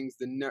endings,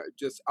 the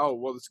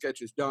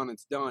sketch is done,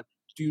 it's done,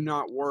 do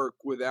not work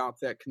without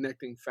that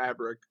connecting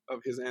fabric of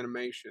his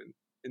animation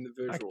in the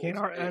visuals.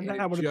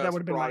 That would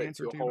have been my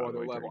answer to a whole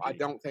other level. I Terry G.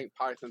 don't think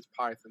Python's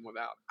Python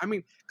without. I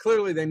mean,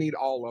 clearly they need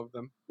all of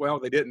them. Well,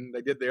 they didn't.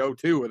 They did the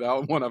O2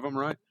 without one of them,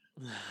 right?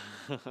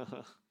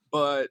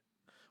 But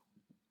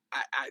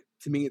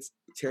to me, it's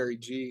Terry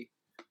G.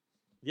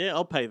 Yeah,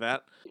 I'll pay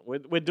that.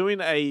 We're doing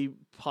a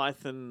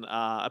Python,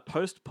 a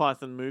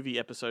post-Python movie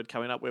episode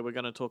coming up where we're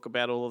going to talk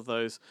about all of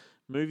those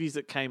movies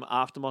that came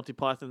after Monty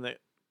Python that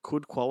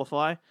could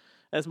qualify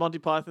as Monty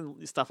Python,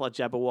 stuff like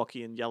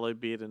Jabberwocky and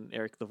Yellowbeard and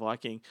Eric the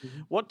Viking. Mm-hmm.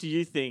 What do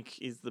you think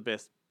is the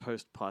best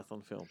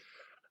post-Python film?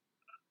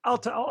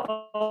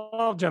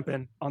 I'll jump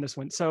in on this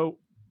one. So,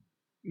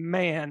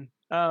 man,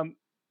 I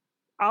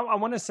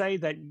want to say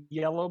that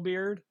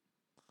Yellowbeard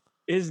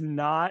is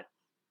not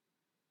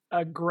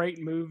a great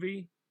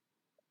movie,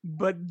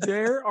 but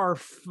there are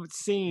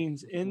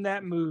scenes in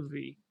that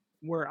movie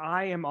where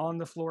I am on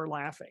the floor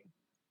laughing,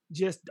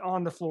 just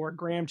on the floor.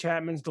 Graham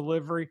Chapman's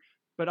delivery.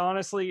 But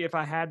honestly, if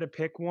I had to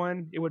pick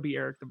one, it would be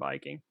Eric the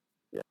Viking.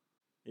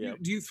 Yeah.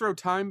 Do you throw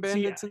Time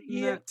Bandits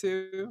in that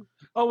too?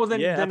 Oh well,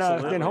 then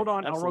hold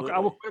on. Absolutely.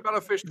 What about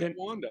A Fish Called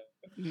Wanda?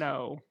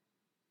 No.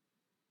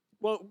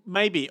 Well,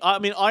 maybe. I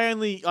mean,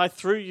 I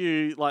threw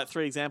you like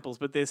 3 examples,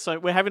 but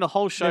we're having a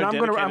whole show. Then I'm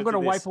gonna to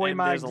wipe this, away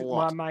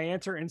and my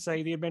answer and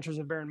say The Adventures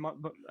of Baron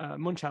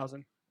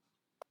Munchausen.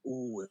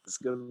 Ooh, it's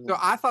good. So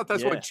I thought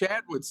that's what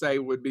Chad would say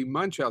would be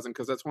Munchausen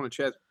because that's one of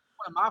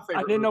my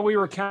favorite. I didn't know we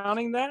were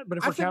counting that, but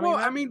if we're counting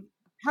that, I mean,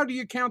 how do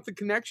you count the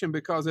connection?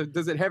 Because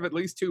does it have at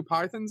least 2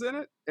 pythons in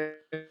it?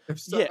 If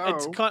so, yeah,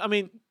 it's kind. I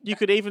mean, you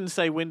could even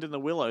say Wind in the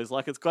Willows.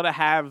 Like, it's got to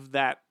have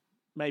that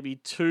maybe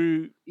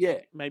 2,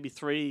 maybe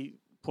 3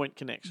 point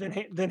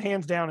connection. Then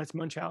hands down, it's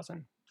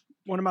Munchausen.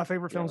 One of my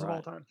favorite films of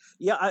all time.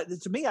 Yeah,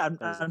 to me,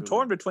 I'm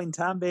torn between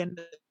Time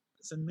Bandits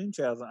and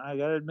Munchausen. I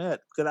gotta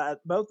admit, because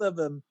both of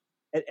them,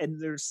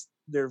 and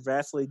they're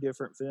vastly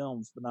different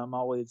films. But I'm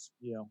always,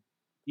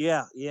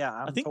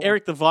 I think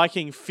Eric the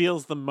Viking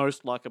feels the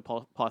most like a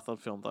Python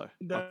film,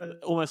 though.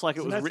 Almost like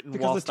it was written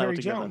whilst they were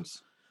together.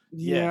 Jones.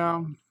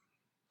 Yeah,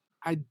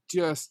 I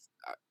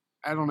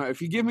don't know.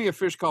 If you give me A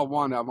Fish Called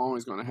Wanda, I'm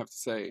always going to have to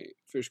say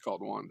Fish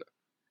Called Wanda.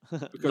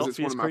 Because it's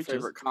one of my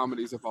favorite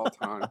comedies of all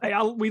time.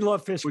 We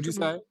love Fish. Would you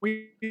say?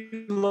 We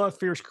love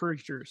Fierce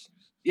Creatures.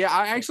 Yeah,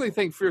 I actually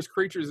think Fierce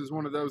Creatures is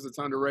one of those that's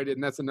underrated,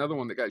 and that's another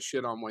one that got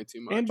shit on way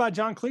too much. And by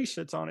John Cleese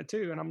shits on it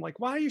too. And I'm like,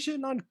 why are you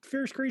shitting on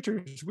Fierce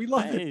Creatures? We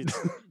love it.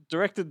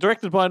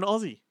 Directed by an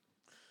Aussie.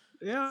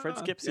 Yeah, Fred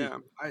Skepsy. Yeah,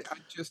 I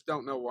just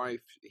don't know why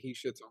he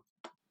shits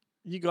on.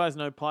 You guys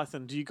know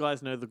Python. Do you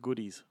guys know The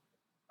Goodies?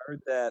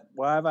 Heard that.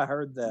 Why have I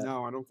heard that?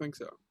 No, I don't think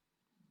so.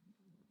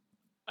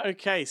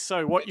 Okay,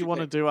 so what you want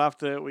to do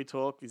after we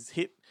talk is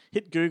hit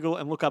Google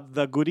and look up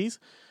The Goodies.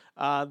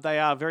 They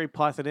are very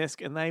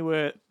Python-esque, and they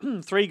were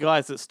 3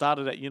 guys that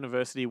started at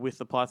university with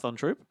the Python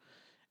troupe.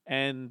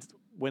 And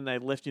when they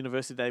left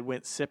university, they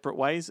went separate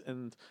ways.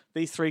 And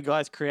these 3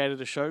 guys created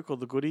a show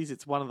called The Goodies.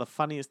 It's one of the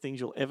funniest things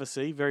you'll ever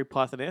see. Very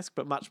Python-esque,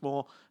 but much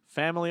more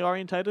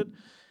family-orientated.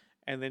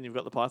 And then you've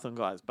got the Python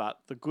guys. But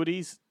The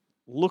Goodies,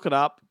 look it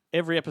up.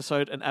 Every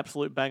episode, an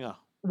absolute banger.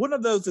 One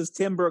of those is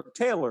Tim Brooke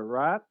Taylor,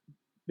 right?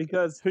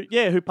 because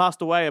who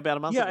passed away about a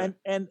month ago.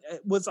 and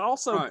it was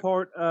also Right.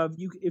 part of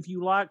you. If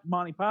you like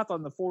Monty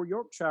Python, the Four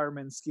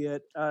Yorkshiremen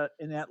skit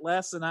in that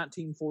last the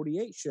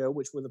 1948 show,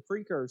 which was a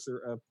precursor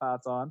of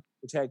Python,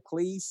 which had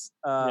Cleese,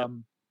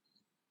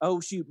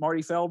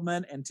 Marty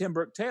Feldman, and Tim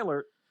Brooke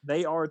Taylor.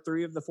 They are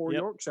three of the Four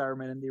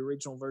Yorkshiremen in the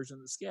original version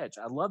of the sketch.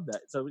 I love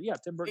that. So yeah,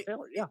 Tim Brooke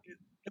Taylor. Yeah.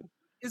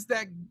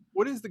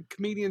 What is the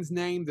comedian's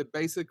name that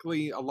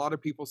basically a lot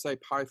of people say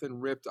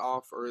Python ripped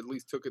off or at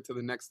least took it to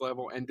the next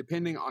level? And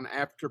depending on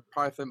after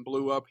Python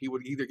blew up, he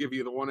would either give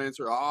you the one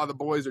answer, the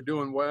boys are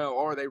doing well,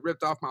 or they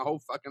ripped off my whole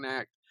fucking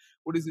act.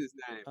 What is his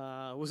name?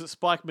 Was it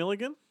Spike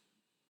Milligan?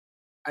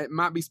 It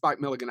might be Spike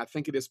Milligan. I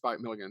think it is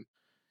Spike Milligan.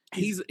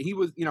 He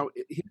was,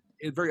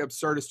 very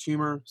absurdist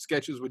humor.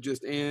 Sketches would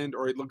just end,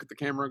 or he'd look at the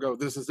camera and go,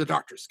 "This is the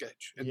doctor's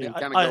sketch," and then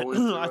kind of go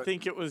into I it.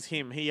 think it was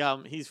him.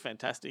 He's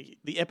fantastic.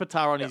 The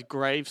epitaph on his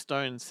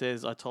gravestone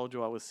says, "I told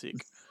you I was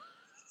sick."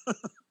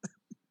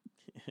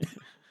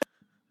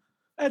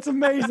 That's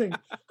amazing.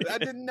 I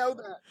didn't know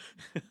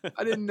that.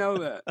 I didn't know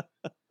that.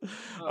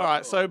 All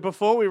right. So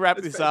before we wrap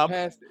That's this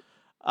fantastic.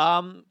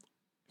 up,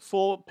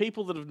 for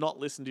people that have not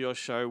listened to your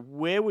show,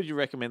 where would you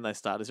recommend they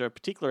start? Is there a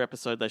particular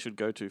episode they should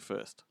go to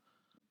first?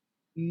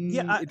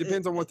 Yeah, it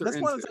depends on what they're That's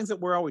one of into. the things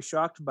that we're always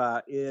shocked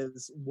by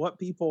is what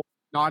people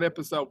not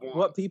episode one.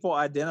 What people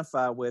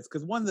identify with,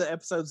 because one of the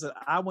episodes that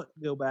I went to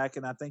go back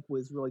and I think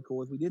was really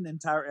cool is we did an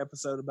entire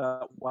episode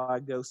about why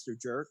ghosts are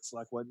jerks.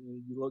 Like when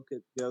you look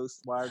at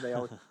ghosts, why are they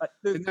always?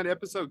 Isn't that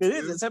episode? It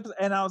is. It's episode,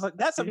 and I was like,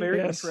 that's a very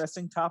Yes.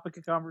 interesting topic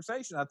of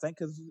conversation. I think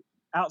because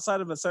outside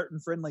of a certain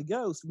friendly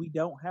ghost, we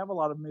don't have a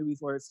lot of movies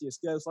where it's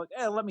just ghosts. Like,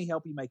 hey, let me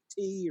help you make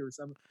tea or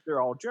something.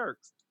 They're all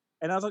jerks,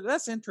 and I was like,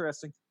 that's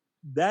interesting.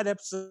 That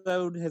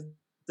episode has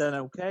done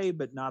okay,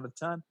 but not a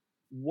ton.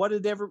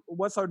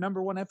 What's our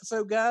number one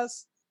episode,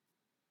 guys?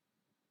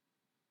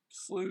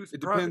 It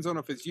depends on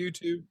if it's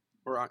YouTube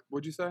or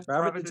what'd you say?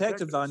 Private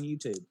Detectives on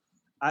YouTube.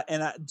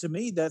 To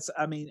me,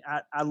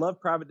 I love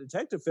private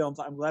detective films.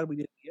 I'm glad we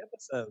did the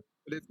episode.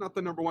 But it's not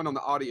the number one on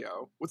the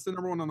audio. What's the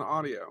number one on the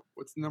audio?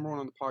 What's the number one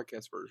on the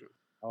podcast version?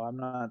 Oh, I'm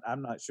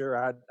not sure.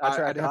 I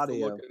track I'd have audio.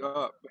 to look it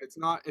up. But it's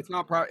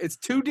not private. It's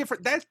two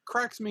different. That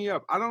cracks me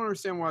up. I don't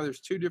understand why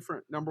there's two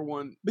different number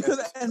one. Because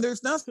episodes. and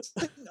there's nothing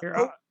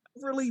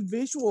overly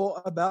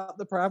visual about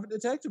the private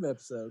detective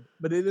episode,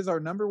 but it is our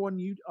number one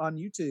on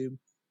YouTube.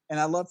 And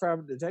I love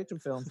private detective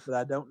films, but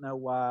I don't know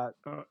why.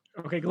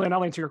 Okay, Glenn,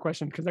 I'll answer your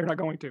question because they're not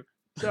going to.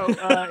 So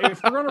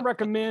if we're going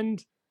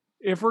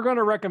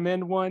to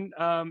recommend one,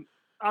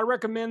 I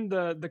recommend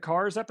the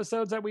Cars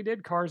episodes that we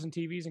did, Cars and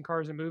TVs and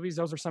Cars and Movies.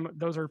 Those are some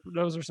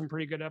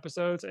pretty good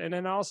episodes. And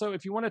then also,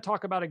 if you want to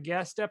talk about a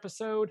guest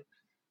episode,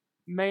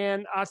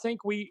 man, I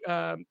think we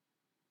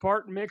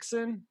Bart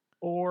Mixon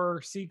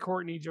or C.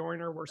 Courtney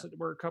Joyner were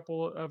a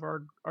couple of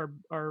our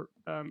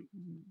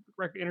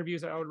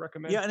interviews that I would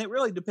recommend. Yeah, and it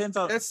really depends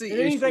on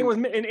anything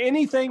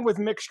with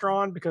Mick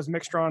Strawn, because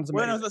Mick Strawn's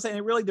amazing. Well, I was gonna say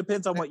it really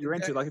depends on what you're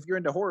into. Like if you're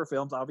into horror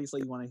films,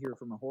 obviously you want to hear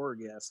from a horror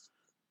guest.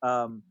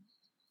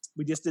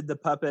 We just did the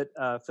puppet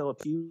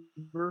Philip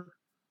Huber.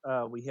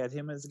 We had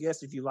him as a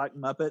guest. If you like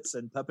Muppets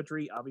and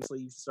puppetry, obviously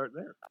you should start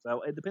there.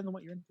 So it depends on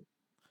what you're into.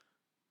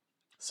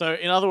 So,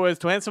 in other words,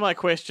 to answer my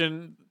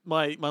question,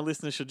 my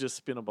listeners should just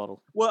spin a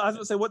bottle. Well, I was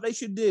going to say what they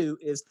should do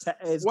is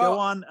go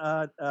on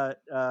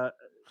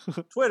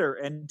Twitter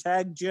and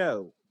tag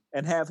Joe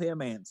and have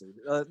him answer.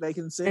 They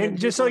can send. And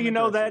just so you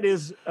know, that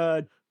is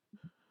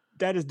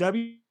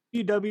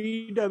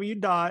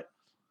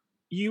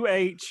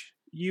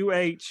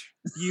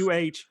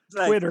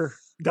www.uhutwitter.com.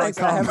 Thanks,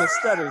 I have a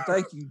stutter.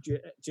 Thank you,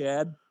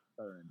 Chad.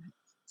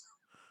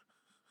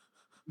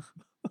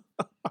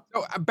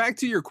 So back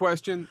to your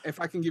question, if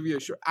I can give you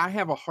I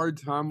have a hard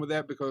time with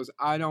that because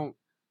I don't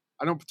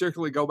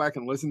particularly go back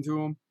and listen to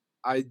them.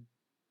 I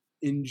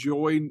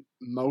enjoy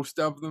most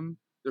of them.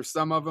 There's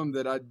some of them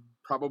that I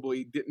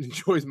probably didn't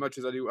enjoy as much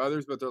as I do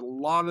others, but a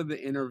lot of the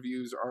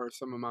interviews are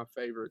some of my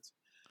favorites.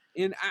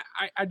 And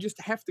I just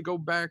have to go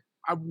back.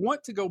 I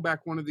want to go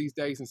back one of these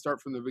days and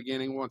start from the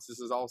beginning once this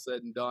is all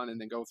said and done and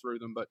then go through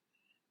them. But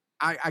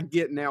I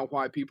get now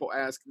why people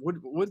ask, what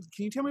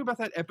can you tell me about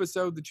that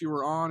episode that you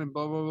were on and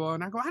blah, blah, blah.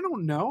 And I go, I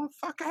don't know.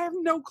 Fuck, I have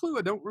no clue.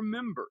 I don't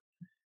remember.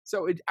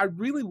 So I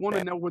really want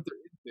to know what they're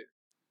into.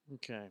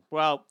 Okay.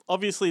 Well,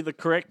 obviously the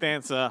correct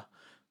answer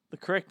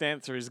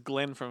is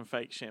Glenn from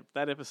Fake Shemp.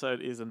 That episode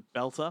is a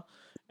belter,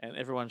 and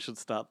everyone should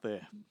start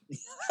there.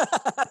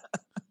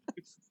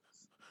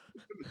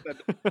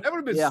 That would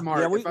have been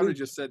smart if I would have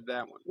just said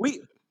that one.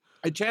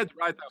 Chad's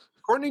right though.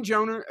 Courtney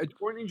Joyner,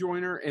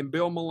 and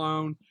Bill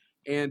Malone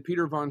and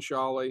Peter Von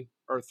Schally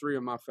are three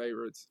of my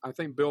favorites. I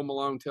think Bill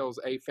Malone tells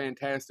a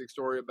fantastic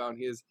story about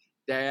his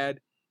dad,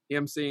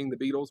 him seeing the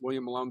Beatles,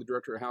 William Malone, the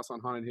director of House on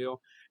Haunted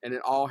Hill, and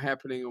it all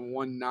happening in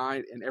one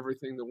night and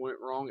everything that went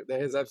wrong. That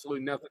has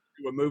absolutely nothing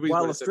to do with movies.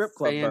 While but the it's strip a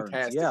club burns.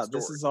 fantastic Yeah, story.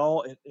 this is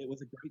all. It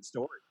was a great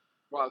story.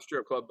 While the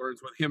strip club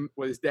burns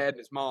with his dad and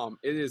his mom.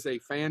 It is a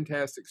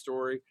fantastic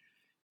story.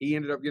 He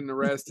ended up getting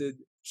arrested.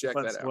 Check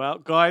that out. Well,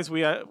 guys,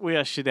 we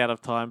are shit out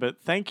of time, but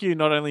thank you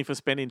not only for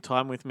spending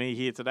time with me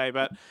here today,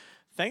 but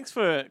Thanks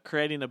for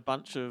creating a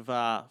bunch of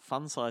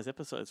fun size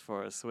episodes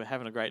for us. We're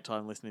having a great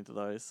time listening to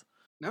those.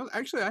 No,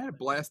 actually, I had a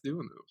blast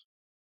doing those.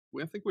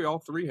 I think we all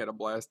three had a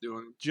blast doing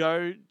them.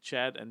 Joe,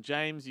 Chad, and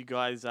James, you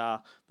guys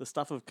are the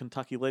stuff of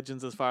Kentucky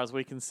legends as far as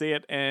we can see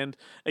it. And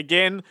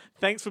again,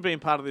 thanks for being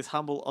part of this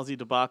humble Aussie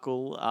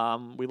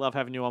debacle. We love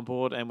having you on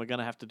board, and we're going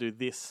to have to do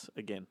this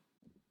again.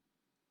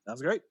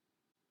 Sounds great.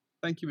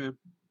 Thank you, man.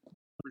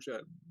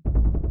 Appreciate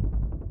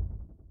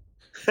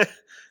it.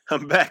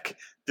 I'm back.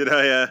 Did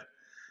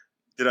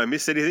I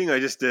miss anything? I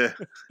just did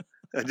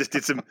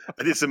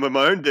some of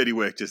my own dirty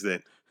work just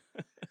then.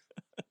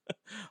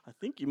 I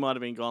think you might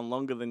have been gone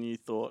longer than you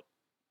thought.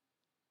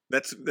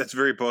 That's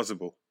very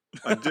possible.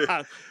 I do.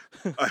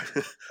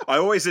 I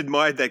always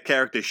admired that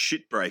character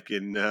Shitbreak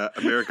in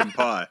American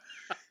Pie,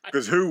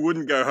 because who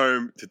wouldn't go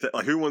home to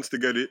who wants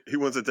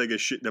to take a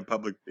shit in a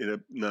public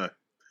no.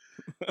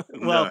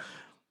 Well, no.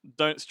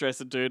 Don't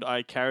stress it, dude.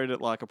 I carried it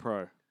like a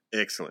pro.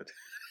 Excellent.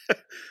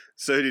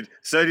 So did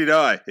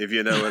I, if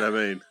you know what I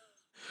mean.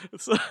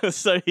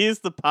 So here's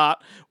the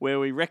part where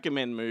we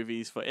recommend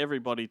movies for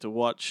everybody to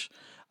watch.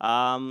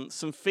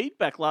 Some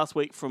feedback last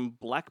week from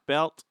Black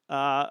Belt. We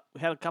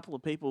had a couple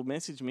of people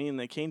message me and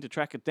they're keen to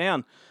track it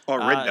down. Oh,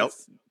 Red Belt.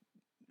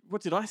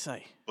 What did I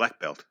say? Black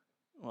Belt.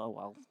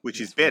 Well.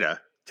 Which is better,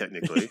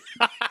 technically.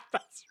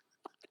 That's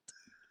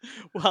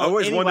well,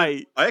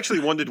 I actually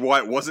wondered why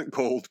it wasn't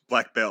called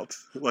Black Belt.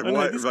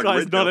 This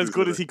guy's not as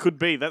good as he could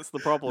be. That's the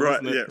problem,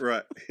 right, isn't it? Yeah,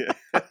 right.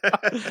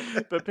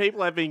 Yeah. But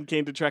people have been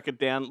keen to track it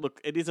down.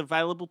 Look, it is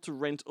available to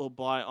rent or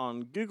buy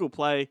on Google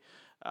Play,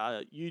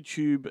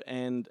 YouTube,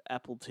 and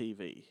Apple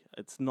TV.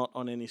 It's not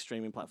on any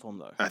streaming platform,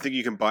 though. I think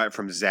you can buy it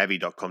from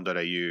Zavvi.com.au.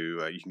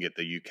 You can get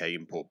the UK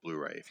import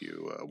Blu-ray if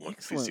you want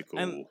Excellent. physical.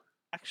 And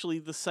actually,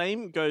 the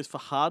same goes for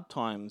Hard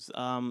Times.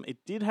 It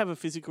did have a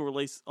physical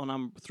release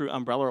on through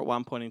Umbrella at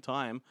one point in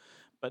time,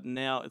 but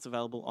now it's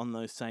available on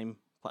those same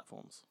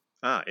platforms.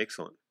 Ah,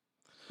 excellent.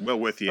 Well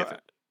worth the effort.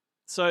 Right.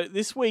 So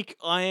this week,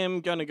 I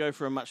am going to go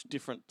for a much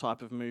different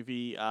type of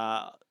movie.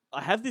 I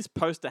have this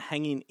poster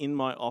hanging in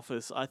my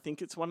office. I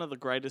think it's one of the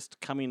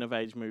greatest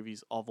coming-of-age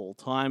movies of all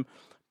time.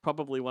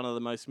 Probably one of the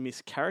most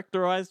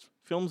mischaracterized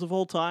films of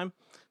all time.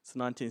 It's the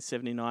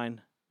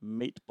 1979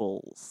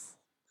 Meatballs.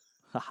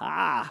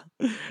 Ha!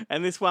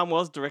 And this one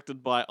was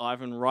directed by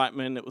Ivan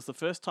Reitman. It was the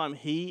first time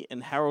he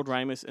and Harold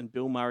Ramis and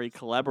Bill Murray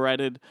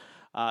collaborated.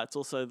 It's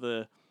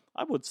also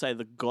I would say,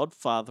 the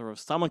godfather of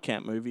summer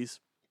camp movies.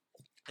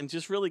 And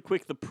just really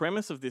quick, the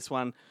premise of this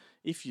one,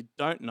 if you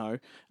don't know,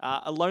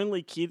 a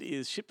lonely kid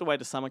is shipped away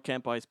to summer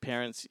camp by his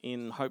parents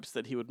in hopes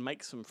that he would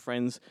make some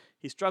friends.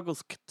 He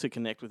struggles to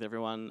connect with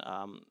everyone,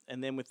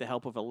 and then with the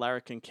help of a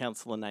larrikin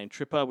counsellor named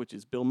Tripper, which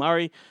is Bill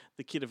Murray,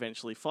 the kid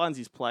eventually finds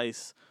his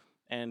place,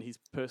 and his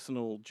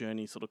personal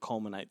journey sort of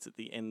culminates at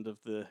the end of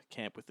the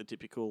camp with the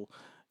typical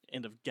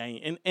end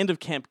of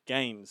camp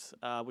games,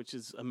 which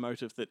is a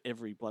motive that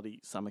every bloody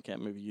summer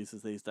camp movie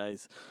uses these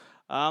days.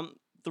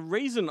 The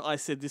reason I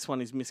said this one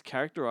is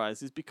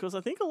mischaracterized is because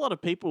I think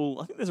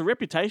there's a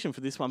reputation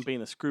for this one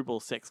being a screwball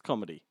sex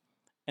comedy,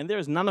 and there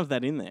is none of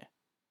that in there.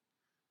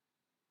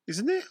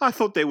 Isn't there? I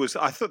thought there was.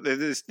 I thought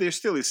there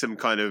still is some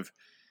kind of,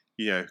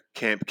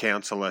 camp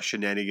counselor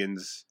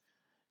shenanigans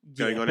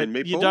going on in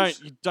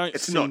Meatballs. You don't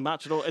see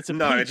much at all. It's a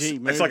PG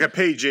movie. It's like a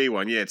PG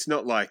one. Yeah, it's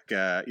not like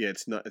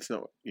it's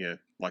not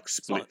like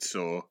Splits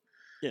or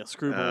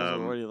Screwballs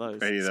or any of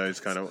those. Any of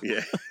those kind of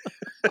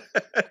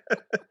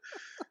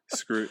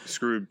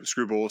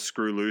Screwballs,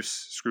 Screw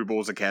Loose,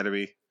 Screwballs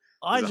Academy.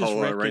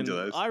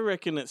 I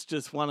reckon it's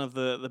just one of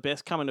the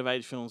best coming of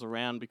age films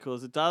around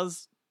because it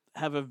does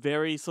have a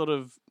very sort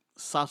of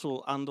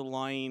subtle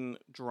underlying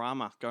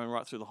drama going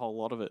right through the whole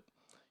lot of it,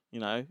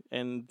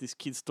 and this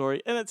kid's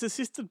story. And it's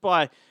assisted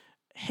by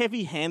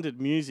heavy-handed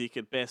music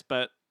at best,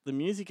 but the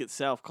music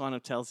itself kind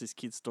of tells this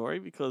kid's story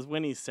because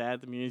when he's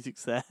sad, the music's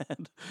sad.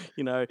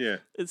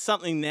 It's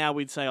something now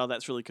we'd say, oh,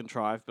 that's really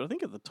contrived. But I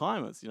think at the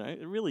time, it's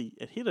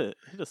it hit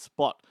a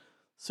spot.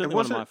 Certainly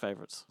one of my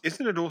favorites.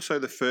 Isn't it also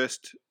the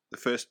first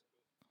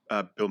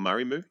Bill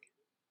Murray movie?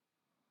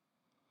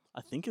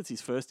 I think it's his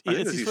first.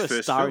 It's his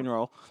first starring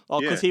role. Oh,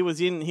 because he was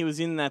in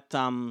that.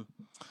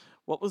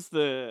 What was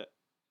the?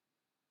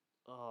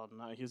 Oh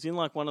no, he was in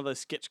like one of those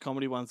sketch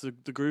comedy ones, the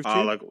Groove Tube.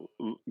 Oh, like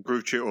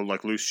Groove Tube or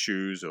like Loose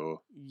Shoes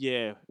or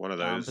one of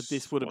those. But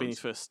this would have been his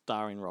first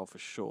starring role for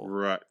sure.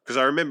 Right, because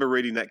I remember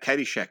reading that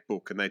Caddyshack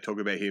book, and they talk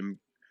about him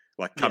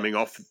like coming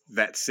off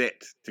that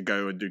set to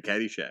go and do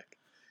Caddyshack.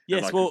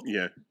 Yes,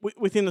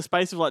 within the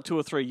space of like 2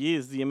 or 3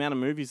 years, the amount of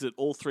movies that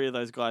all three of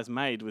those guys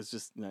made was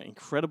just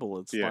incredible.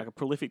 It's like a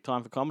prolific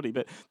time for comedy.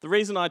 But the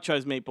reason I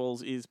chose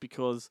Meatballs is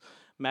because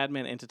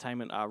Madman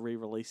Entertainment are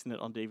re-releasing it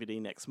on DVD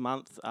next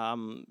month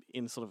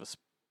in sort of a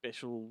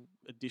special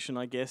edition,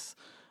 I guess.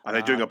 Are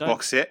they doing a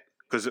box set?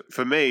 Because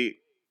for me,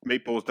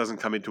 Meatballs doesn't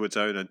come into its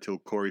own until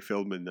Corey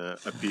Feldman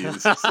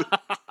appears.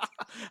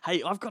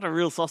 Hey, I've got a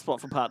real soft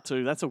spot for part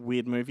 2. That's a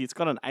weird movie. It's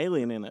got an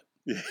alien in it.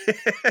 Yeah.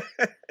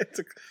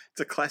 It's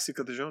a classic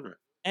of the genre.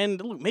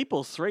 And look,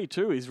 Meatballs 3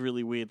 too is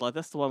really weird. Like,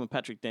 that's the one with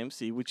Patrick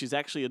Dempsey, which is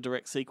actually a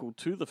direct sequel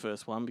to the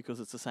first one because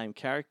it's the same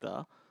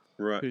character.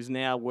 Right. Who's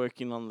now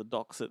working on the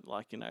docks at,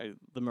 like,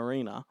 the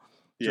marina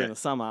during Yeah. the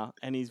summer.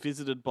 And he's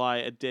visited by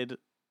a dead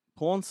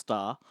porn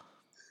star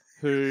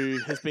who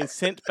has been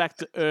sent back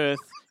to Earth.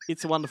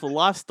 It's a Wonderful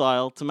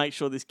Lifestyle to make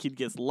sure this kid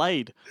gets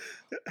laid.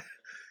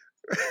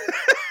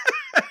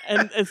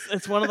 And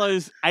it's one of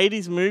those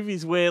 80s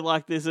movies where,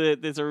 like, there's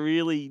a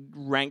really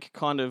rank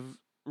kind of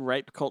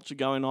rape culture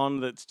going on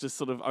that's just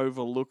sort of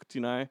overlooked,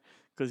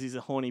 because he's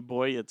a horny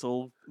boy. It's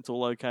all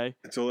okay.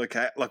 It's all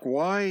okay. Like,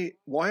 why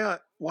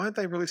aren't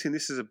they releasing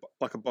this as a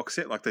box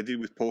set like they did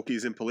with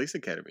Porky's and Police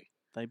Academy?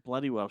 They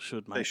bloody well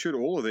should, mate. They should,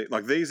 all of it.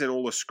 Like, these and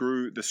all the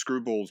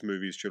Screwballs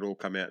movies should all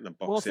come out in a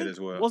box set as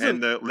well.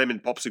 And the Lemon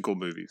Popsicle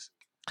movies.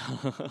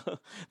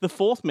 The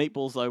fourth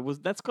Meatballs, though,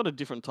 that's got a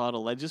different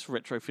title. They just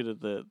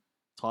retrofitted the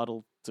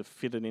title to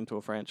fit it into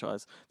a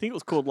franchise. I think it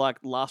was called, like,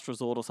 Last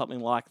Resort or something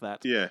like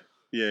that. Yeah.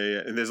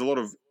 And there's a lot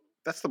of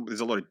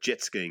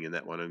jet skiing in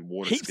that one and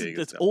water skiing.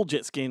 It's all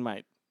jet skiing,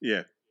 mate.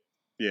 Yeah.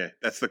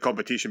 That's the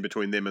competition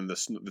between them and the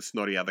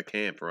snotty other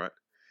camp, right?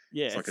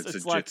 Yeah, it's a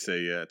jet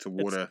ski. Yeah, it's a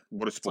water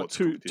sports.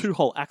 Like two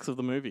whole acts of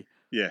the movie.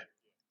 Yeah.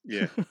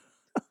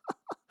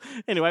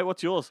 Anyway,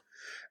 what's yours?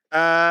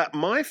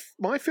 My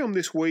film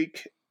this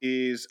week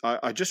is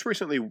I just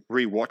recently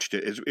rewatched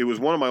it. It was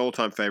one of my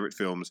all-time favorite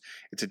films.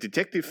 It's a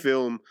detective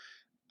film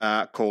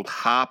called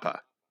Harper.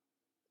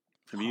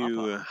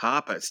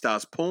 Harper? It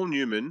stars Paul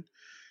Newman.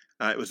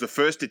 It was the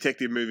first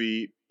detective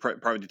movie,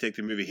 private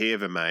detective movie he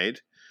ever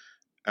made.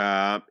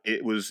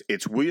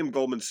 It's William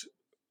Goldman's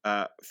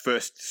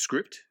first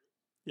script.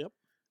 Yep.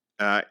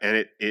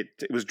 And it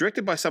was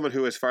directed by someone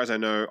who, as far as I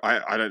know,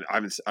 I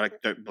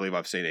don't believe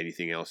I've seen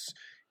anything else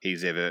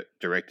he's ever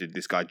directed.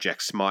 This guy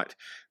Jack Smite,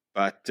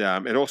 but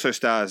it also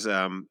stars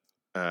Lauren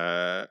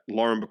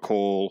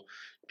Bacall,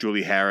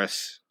 Julie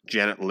Harris.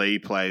 Janet Leigh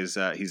plays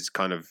his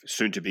kind of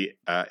soon-to-be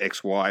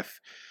ex-wife.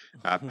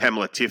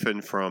 Pamela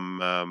Tiffin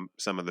from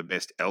some of the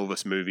best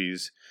Elvis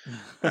movies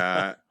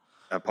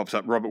pops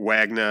up. Robert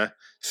Wagner,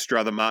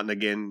 Strother Martin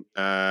again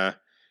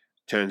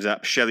turns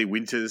up. Shelley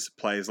Winters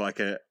plays like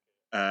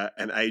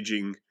an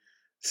aging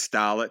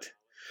starlet,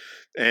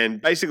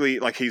 and basically,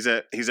 like, he's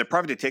a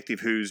private detective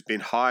who's been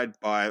hired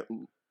by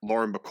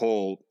Lauren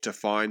Bacall to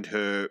find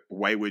her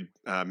wayward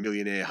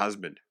millionaire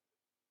husband.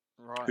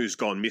 Right. Who's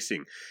gone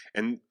missing.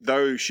 And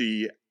though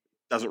she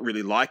doesn't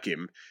really like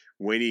him,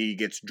 when he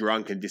gets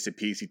drunk and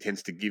disappears, he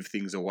tends to give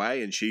things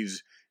away, and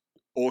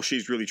all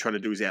she's really trying to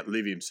do is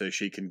outlive him so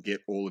she can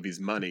get all of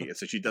his money. And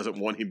so she doesn't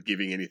want him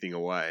giving anything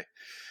away.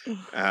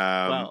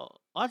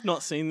 Well, I've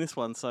not seen this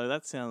one, so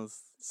that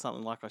sounds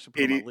something like I should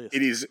put on my list.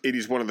 It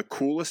is one of the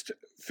coolest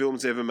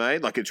films ever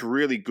made. Like, it's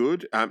really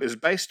good. It's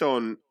based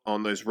on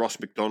those Ross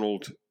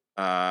MacDonald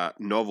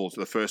novels.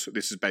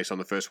 This is based on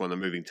the first one, The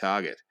Moving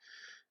Target.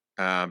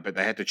 But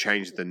they had to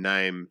change the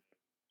name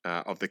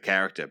of the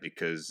character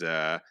because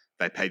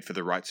they paid for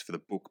the rights for the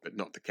book, but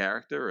not the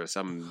character, or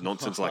some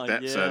nonsense like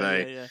that. So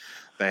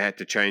they had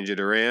to change it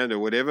around or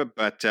whatever.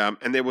 But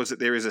and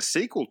there is a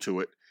sequel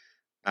to it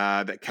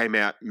that came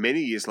out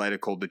many years later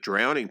called The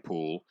Drowning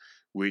Pool,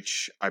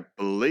 which I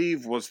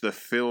believe was the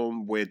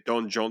film where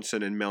Don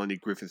Johnson and Melanie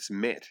Griffiths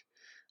met,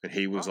 and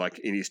he was like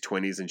in his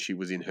 20s and she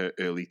was in her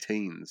early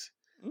teens.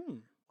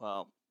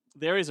 Well,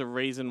 there is a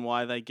reason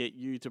why they get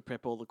you to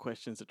prep all the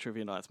questions at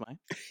Trivia Nights, mate.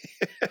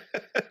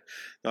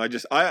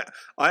 I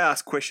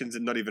ask questions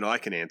that not even I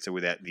can answer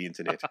without the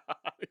internet.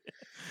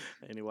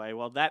 Anyway,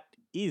 well, that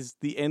is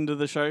the end of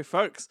the show,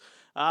 folks.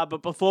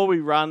 But before we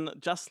run,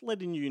 just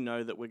letting you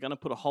know that we're going to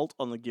put a halt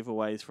on the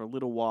giveaways for a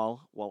little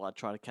while I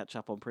try to catch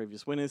up on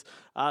previous winners.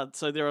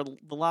 So there are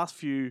the last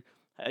few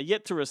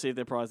yet to receive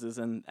their prizes,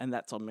 and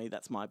that's on me.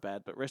 That's my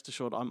bad. But rest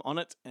assured, I'm on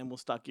it, and we'll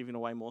start giving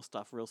away more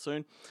stuff real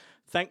soon.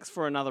 Thanks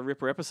for another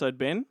Ripper episode,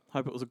 Ben.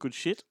 Hope it was a good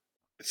shit.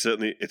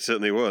 It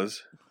certainly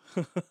was.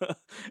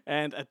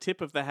 And a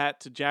tip of the hat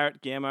to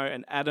Jarrett, Guillermo,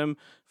 and Adam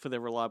for their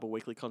reliable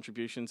weekly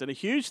contributions. And a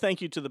huge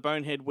thank you to the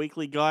Bonehead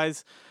Weekly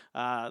guys.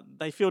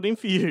 They filled in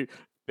for you,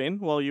 Ben,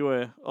 while you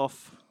were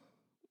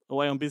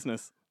away on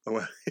business.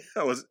 While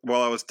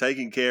I was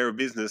taking care of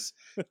business,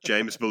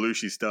 James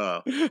Belushi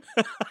style.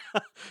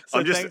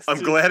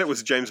 I'm glad it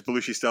was James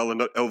Belushi style and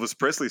not Elvis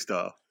Presley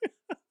style.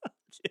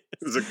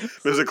 Yes.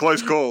 It was a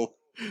close call.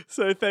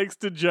 So thanks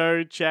to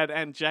Joe, Chad,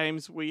 and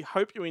James. We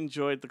hope you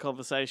enjoyed the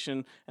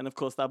conversation. And of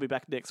course, they'll be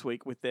back next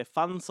week with their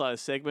fun size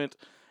segment.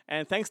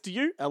 And thanks to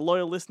you, our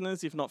loyal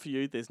listeners. If not for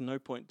you, there's no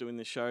point doing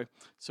this show.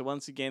 So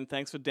once again,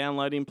 thanks for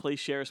downloading. Please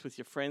share us with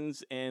your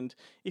friends. And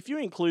if you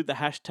include the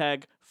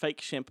hashtag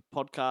FakeShemp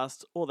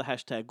or the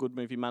hashtag Good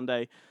Movie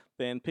Monday,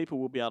 then people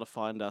will be able to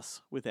find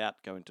us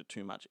without going to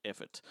too much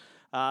effort.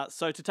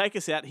 So to take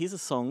us out, here's a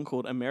song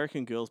called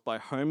American Girls by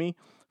Homie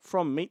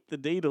from Meet the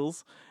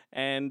Deedles.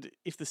 And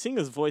if the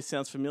singer's voice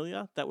sounds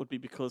familiar, that would be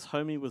because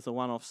Homie was a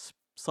one-off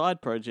side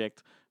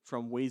project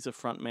from Weezer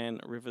frontman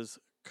Rivers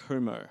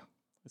Cuomo.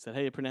 Is that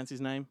how you pronounce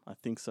his name? I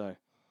think so.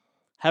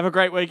 Have a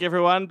great week,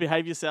 everyone.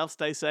 Behave yourself,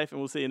 stay safe,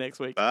 and we'll see you next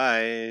week.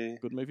 Bye.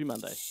 Good Movie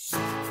Monday.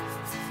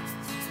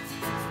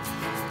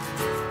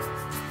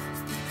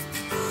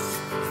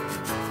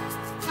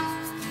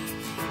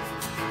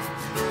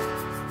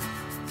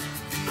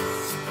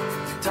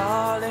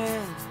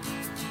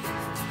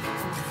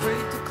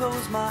 Afraid to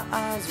close my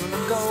eyes when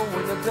I'm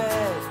going to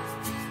bed.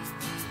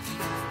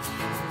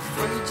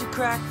 Afraid you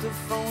crack the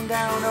phone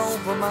down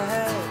over my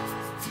head.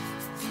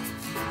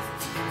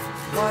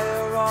 Why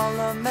are all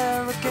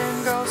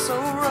American girls so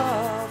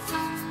rough?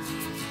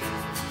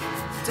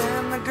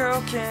 Damn, the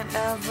girl can't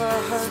ever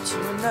hurt you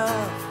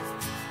enough.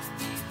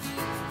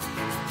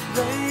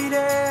 Lady,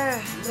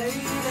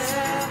 lady,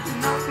 you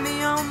knock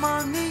me on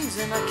my knees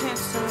and I can't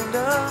stand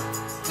up.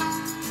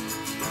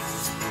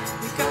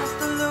 You got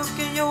the look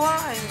in your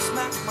eye and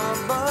smack my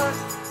butt.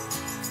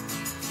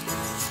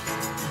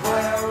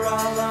 Why are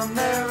all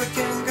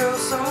American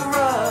girls so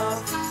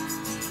rough?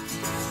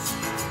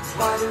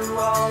 Why do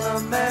all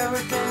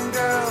American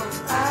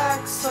girls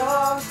act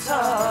so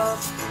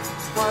tough?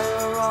 Why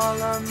are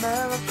all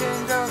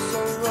American girls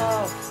so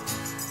rough?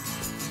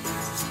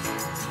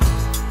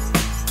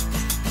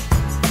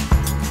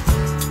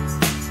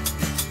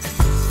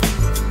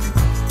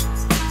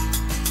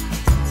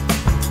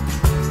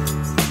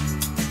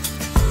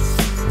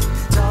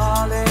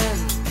 Darling,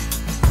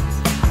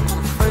 I'm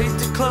afraid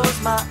to close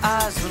my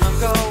eyes when I'm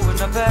going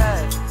to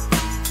bed.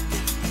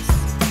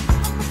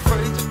 I'm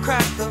afraid to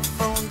crack the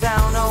phone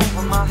down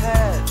over my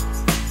head.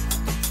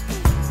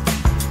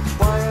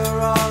 Why are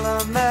all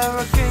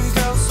American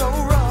girls so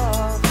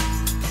rough?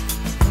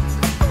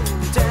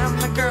 Damn,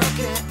 the girl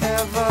can't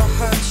ever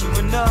hurt you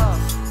enough.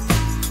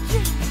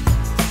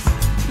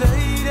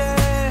 Lady,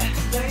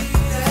 lady,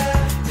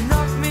 you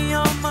knock me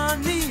on my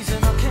knees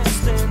and I can't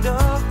stand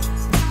up.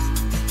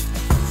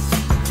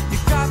 You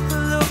got the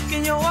look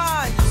in your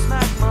eye, you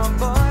smack my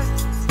butt.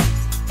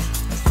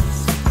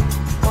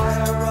 Why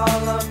are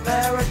all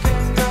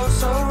American girls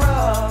so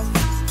rough?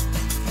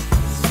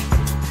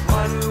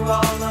 Why do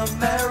all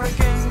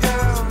American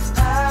girls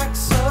act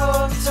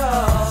so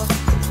tough?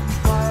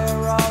 Why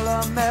are all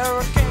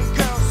American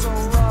girls so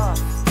rough?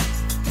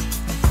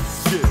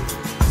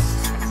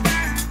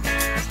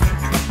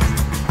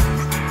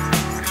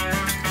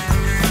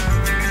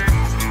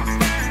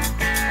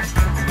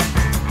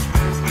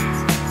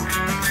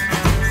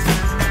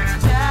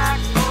 Jack,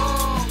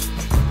 ooh,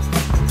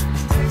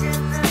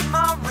 digging in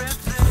my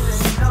ribs, it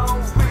ain't no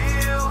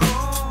real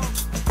ooh.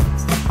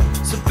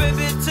 So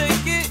baby,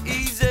 take it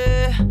easy.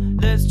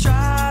 Let's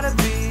try to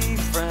be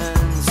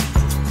friends.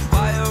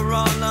 Why are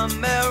all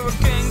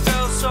American